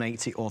 60,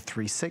 180, or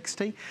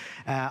 360.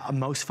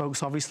 Most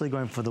folks obviously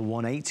going for the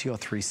 180 or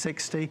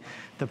 360.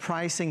 The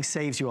pricing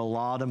saves you a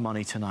lot of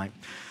money tonight.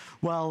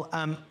 Well,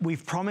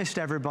 we've promised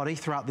everybody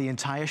throughout the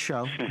entire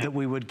show that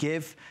we would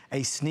give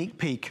a sneak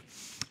peek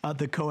at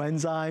the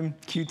Coenzyme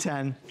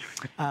Q10.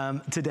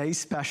 Today's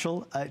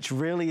special, it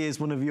really is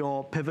one of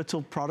your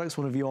pivotal products,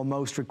 one of your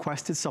most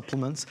requested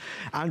supplements.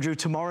 Andrew,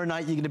 tomorrow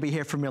night you're going to be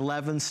here from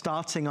 11,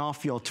 starting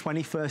off your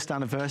 21st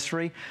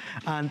anniversary.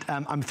 And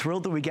I'm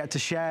thrilled that we get to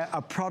share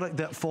a product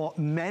that for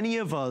many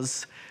of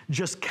us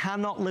just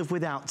cannot live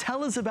without.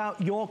 Tell us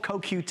about your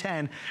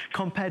CoQ10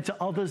 compared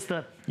to others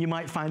that you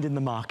might find in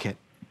the market.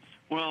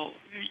 Well,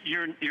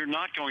 you're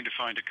not going to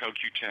find a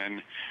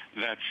CoQ10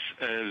 that's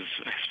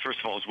first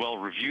of all, as well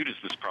reviewed as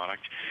this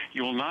product.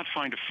 You will not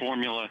find a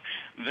formula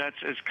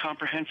that's as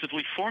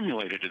comprehensively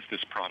formulated as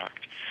this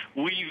product.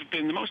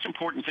 The most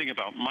important thing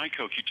about my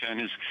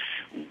CoQ10 is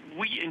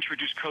we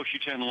introduced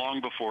CoQ10 long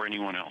before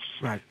anyone else.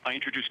 Right. I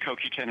introduced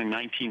CoQ10 in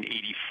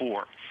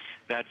 1984.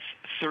 That's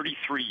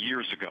 33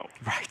 years ago.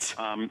 Right.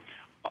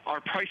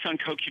 Our price on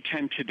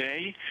CoQ10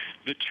 today,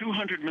 the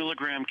 200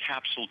 milligram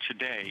capsule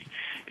today,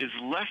 is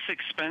less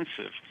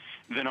expensive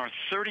than our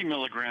 30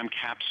 milligram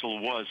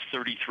capsule was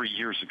 33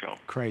 years ago.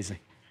 Crazy.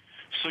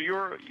 So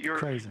you're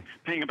Crazy.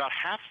 paying about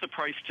half the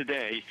price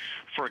today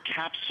for a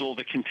capsule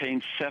that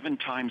contains 7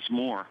 times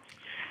more.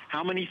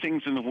 How many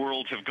things in the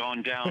world have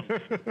gone down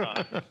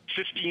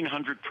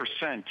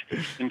 1,500%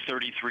 in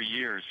 33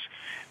 years?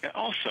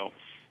 Also,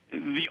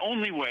 the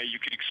only way you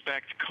could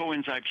expect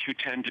coenzyme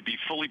Q10 to be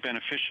fully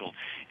beneficial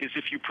is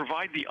if you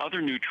provide the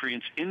other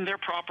nutrients in their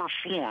proper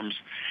forms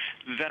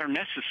that are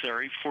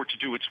necessary for it to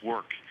do its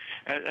work.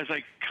 As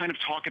I kind of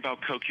talk about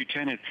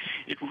CoQ10,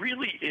 it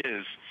really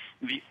is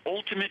the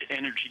ultimate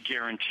energy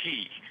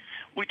guarantee.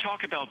 We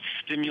talk about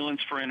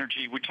stimulants for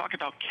energy. We talk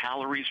about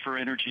calories for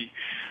energy.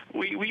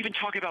 We even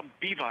talk about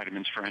B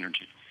vitamins for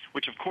energy,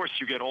 which, of course,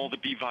 you get all the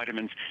B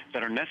vitamins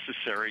that are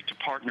necessary to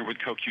partner with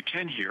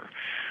CoQ10 here.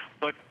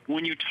 But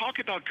when you talk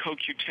about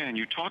CoQ10,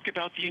 you talk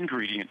about the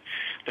ingredient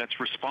that's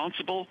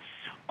responsible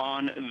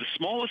on the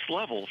smallest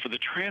level for the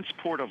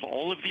transport of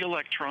all of the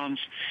electrons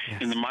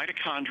in the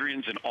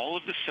mitochondrions and all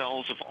of the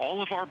cells of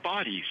all of our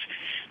bodies.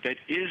 That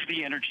is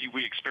the energy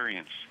we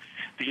experience.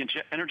 The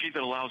energy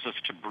that allows us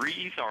to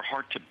breathe, our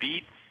heart to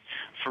beat,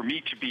 for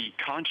me to be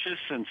conscious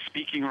and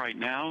speaking right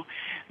now.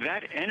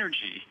 That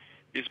energy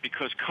is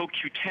because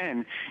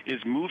CoQ10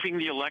 is moving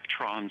the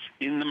electrons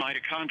in the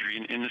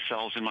mitochondria, in the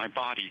cells in my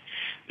body.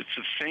 It's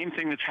the same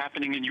thing that's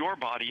happening in your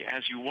body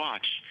as you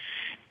watch.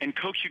 And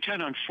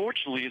CoQ10,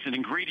 unfortunately, is an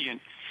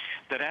ingredient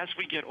that as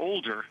we get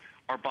older,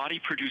 our body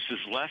produces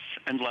less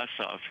and less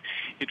of.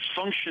 It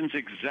functions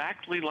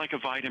exactly like a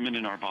vitamin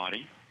in our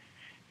body.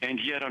 And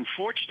yet,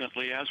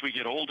 unfortunately, as we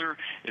get older,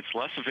 it's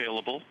less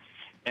available.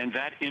 And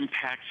that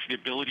impacts the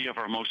ability of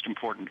our most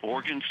important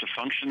organs to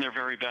function their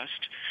very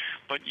best.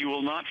 But you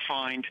will not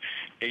find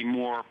a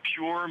more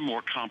pure,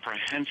 more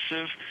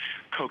comprehensive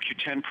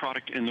CoQ10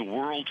 product in the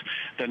world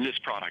than this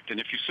product.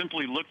 And if you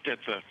simply looked at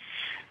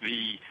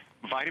the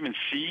vitamin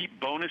C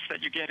bonus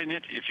that you get in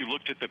it, if you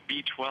looked at the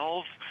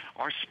B12,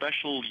 our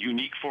special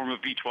unique form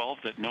of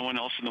B12 that no one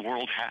else in the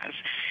world has,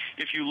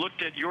 if you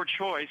looked at your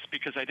choice,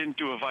 because I didn't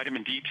do a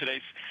vitamin D Today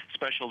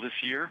special this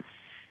year,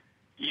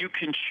 you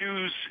can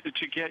choose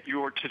to get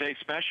your Today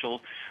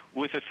Special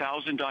with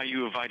 1,000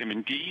 IU of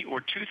vitamin D or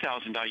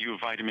 2,000 IU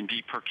of vitamin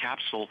D per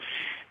capsule,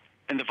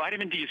 and the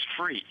vitamin D is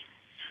free.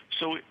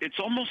 So it's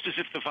almost as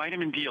if the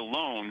vitamin D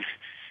alone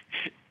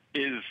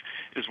is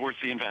worth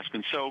the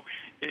investment. So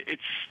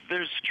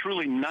there's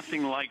truly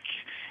nothing like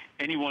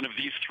any one of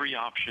these three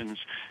options.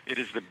 It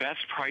is the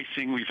best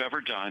pricing we've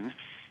ever done.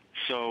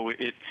 So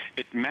it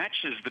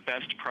matches the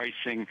best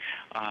pricing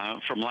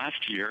from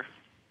last year,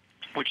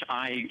 which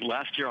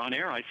last year on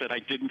air, I said I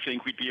didn't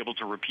think we'd be able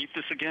to repeat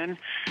this again,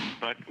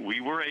 but we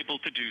were able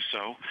to do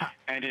so.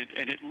 And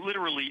it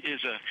literally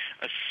is a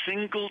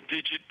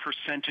single-digit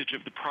percentage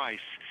of the price.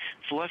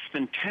 It's less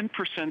than 10%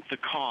 the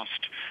cost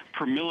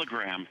per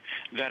milligram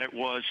that it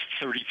was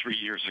 33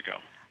 years ago.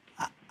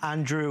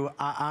 Andrew,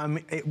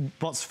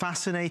 what's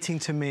fascinating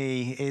to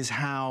me is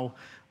how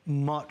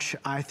much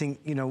I think,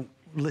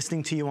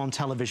 listening to you on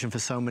television for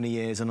so many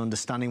years and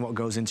understanding what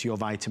goes into your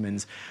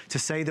vitamins, to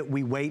say that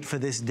we wait for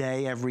this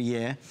day every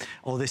year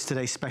or this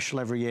Today Special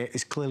every year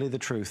is clearly the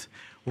truth.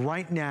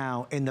 Right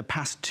now, in the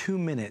past 2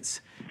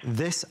 minutes,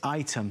 this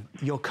item,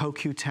 your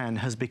CoQ10,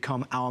 has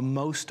become our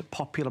most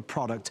popular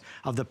product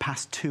of the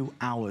past 2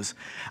 hours.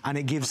 And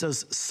it gives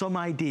us some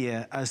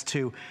idea as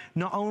to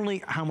not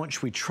only how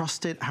much we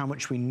trust it, how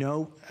much we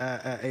know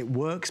it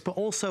works, but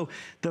also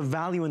the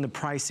value and the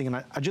pricing. And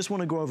I just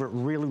want to go over it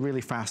really, really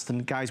fast.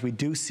 And guys, we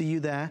do see you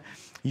there.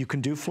 You can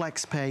do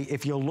FlexPay.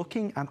 If you're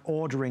looking at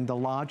ordering the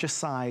larger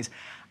size,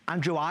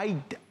 Andrew,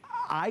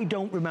 I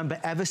don't remember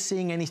ever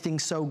seeing anything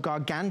so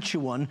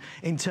gargantuan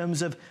in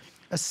terms of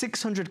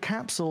 600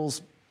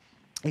 capsules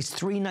is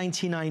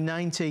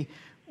 $399.90.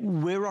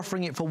 We're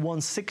offering it for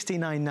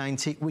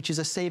 $169.90, which is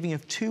a saving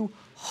of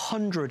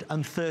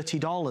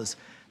 $230.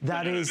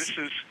 That is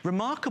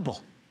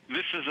remarkable.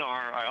 This is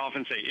I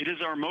often say, it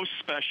is our most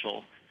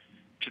special,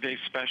 today's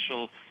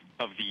special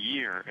of the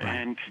year. Right.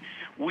 And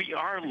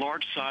our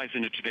large size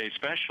in a Today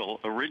Special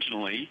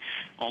originally,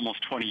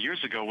 almost 20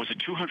 years ago, was a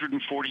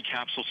 240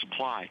 capsule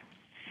supply.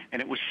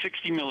 And it was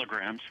 60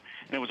 milligrams,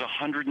 and it was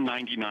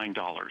 $199.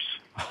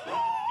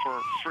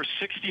 for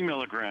 60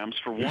 milligrams,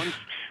 for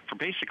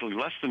basically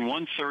less than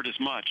 1/3 as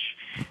much,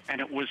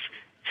 and it was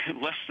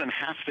less than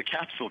half the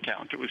capsule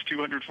count. It was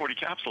 240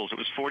 capsules. It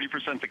was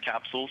 40% the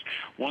capsules,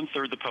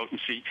 1/3 the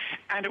potency,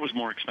 and it was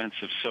more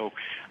expensive. So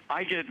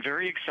I get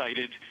very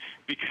excited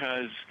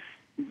because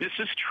this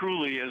is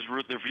truly, as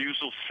the reviews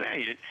will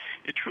say,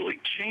 it truly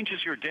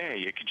changes your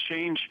day. It can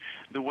change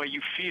the way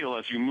you feel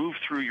as you move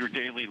through your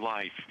daily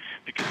life,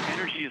 because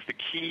energy is the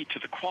key to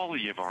the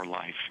quality of our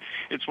life.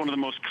 It's one of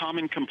the most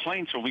common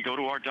complaints when we go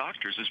to our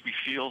doctors is we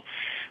feel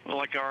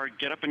like our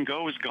get up and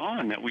go is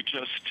gone, that we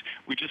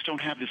just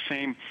don't have the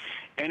same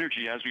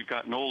energy as we've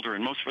gotten older,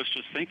 and most of us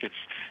just think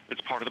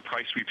it's part of the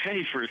price we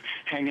pay for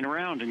hanging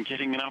around and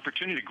getting an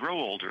opportunity to grow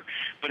older.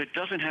 But it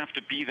doesn't have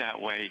to be that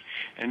way,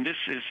 and this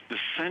is the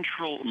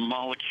central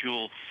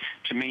molecule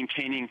to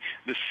maintaining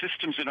the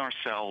systems in our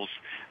cells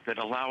that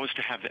allow us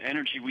to have the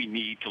energy we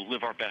need to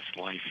live our best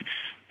life.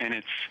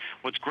 And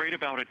what's great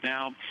about it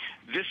now,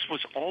 this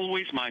was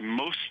always my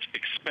most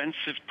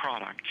expensive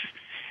product.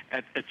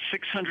 At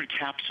 600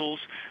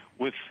 capsules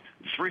with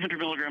 300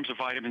 milligrams of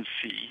vitamin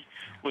C,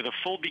 with a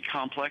full B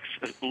complex,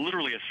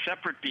 literally a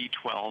separate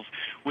B12,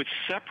 with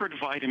separate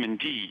vitamin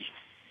D,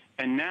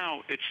 and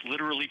now it's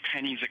literally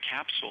pennies a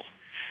capsule.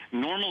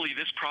 Normally,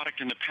 this product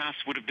in the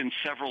past would have been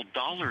several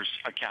dollars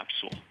a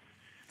capsule.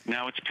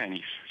 Now it's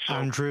pennies. So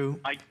Andrew,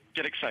 I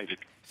get excited.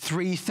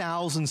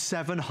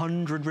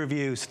 3,700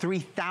 reviews.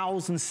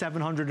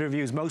 3,700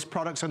 reviews. Most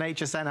products on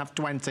HSN have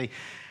 20.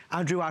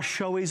 Andrew, our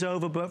show is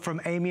over, but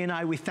from Amy and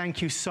I, we thank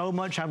you so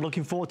much. I'm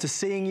looking forward to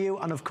seeing you.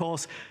 And of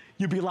course,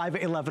 you'll be live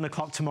at 11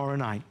 o'clock tomorrow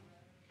night.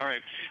 All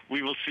right.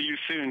 We will see you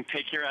soon.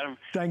 Take care, Adam.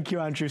 Thank you,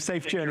 Andrew.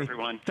 Safe journey. Care,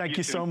 everyone. Thank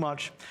you so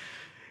much.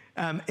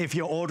 If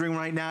you're ordering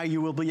right now,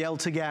 you will be able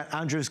to get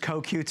Andrew's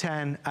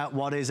CoQ10 at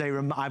what is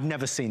I've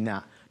never seen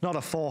that. Not a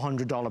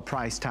 $400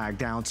 price tag,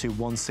 down to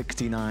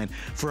 $169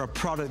 for a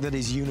product that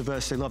is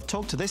universally loved.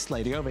 Talk to this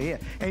lady over here.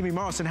 Amy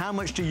Morrison, how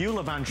much do you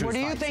love Andrew's Where do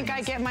you vitamins? think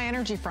I get my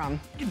energy from?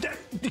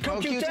 The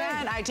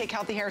CoQ10. I take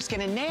healthy hair,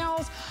 skin, and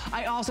nails.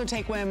 I also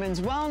take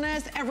women's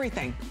wellness,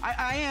 everything.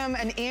 I am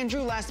an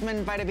Andrew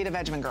Lessman Vita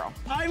Vegemin girl.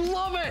 I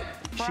love it.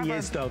 Forever. She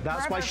is, though.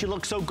 That's why she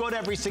looks so good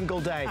every single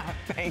day.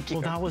 Thank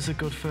you. Well, that was a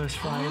good first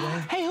Friday.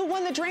 Hey, who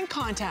won the drink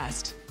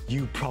contest?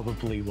 You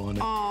probably won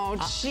it. Oh,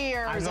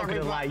 cheers, I'm not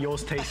going to lie,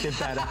 yours tasted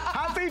better.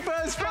 Happy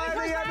first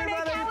Friday,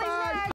 everybody!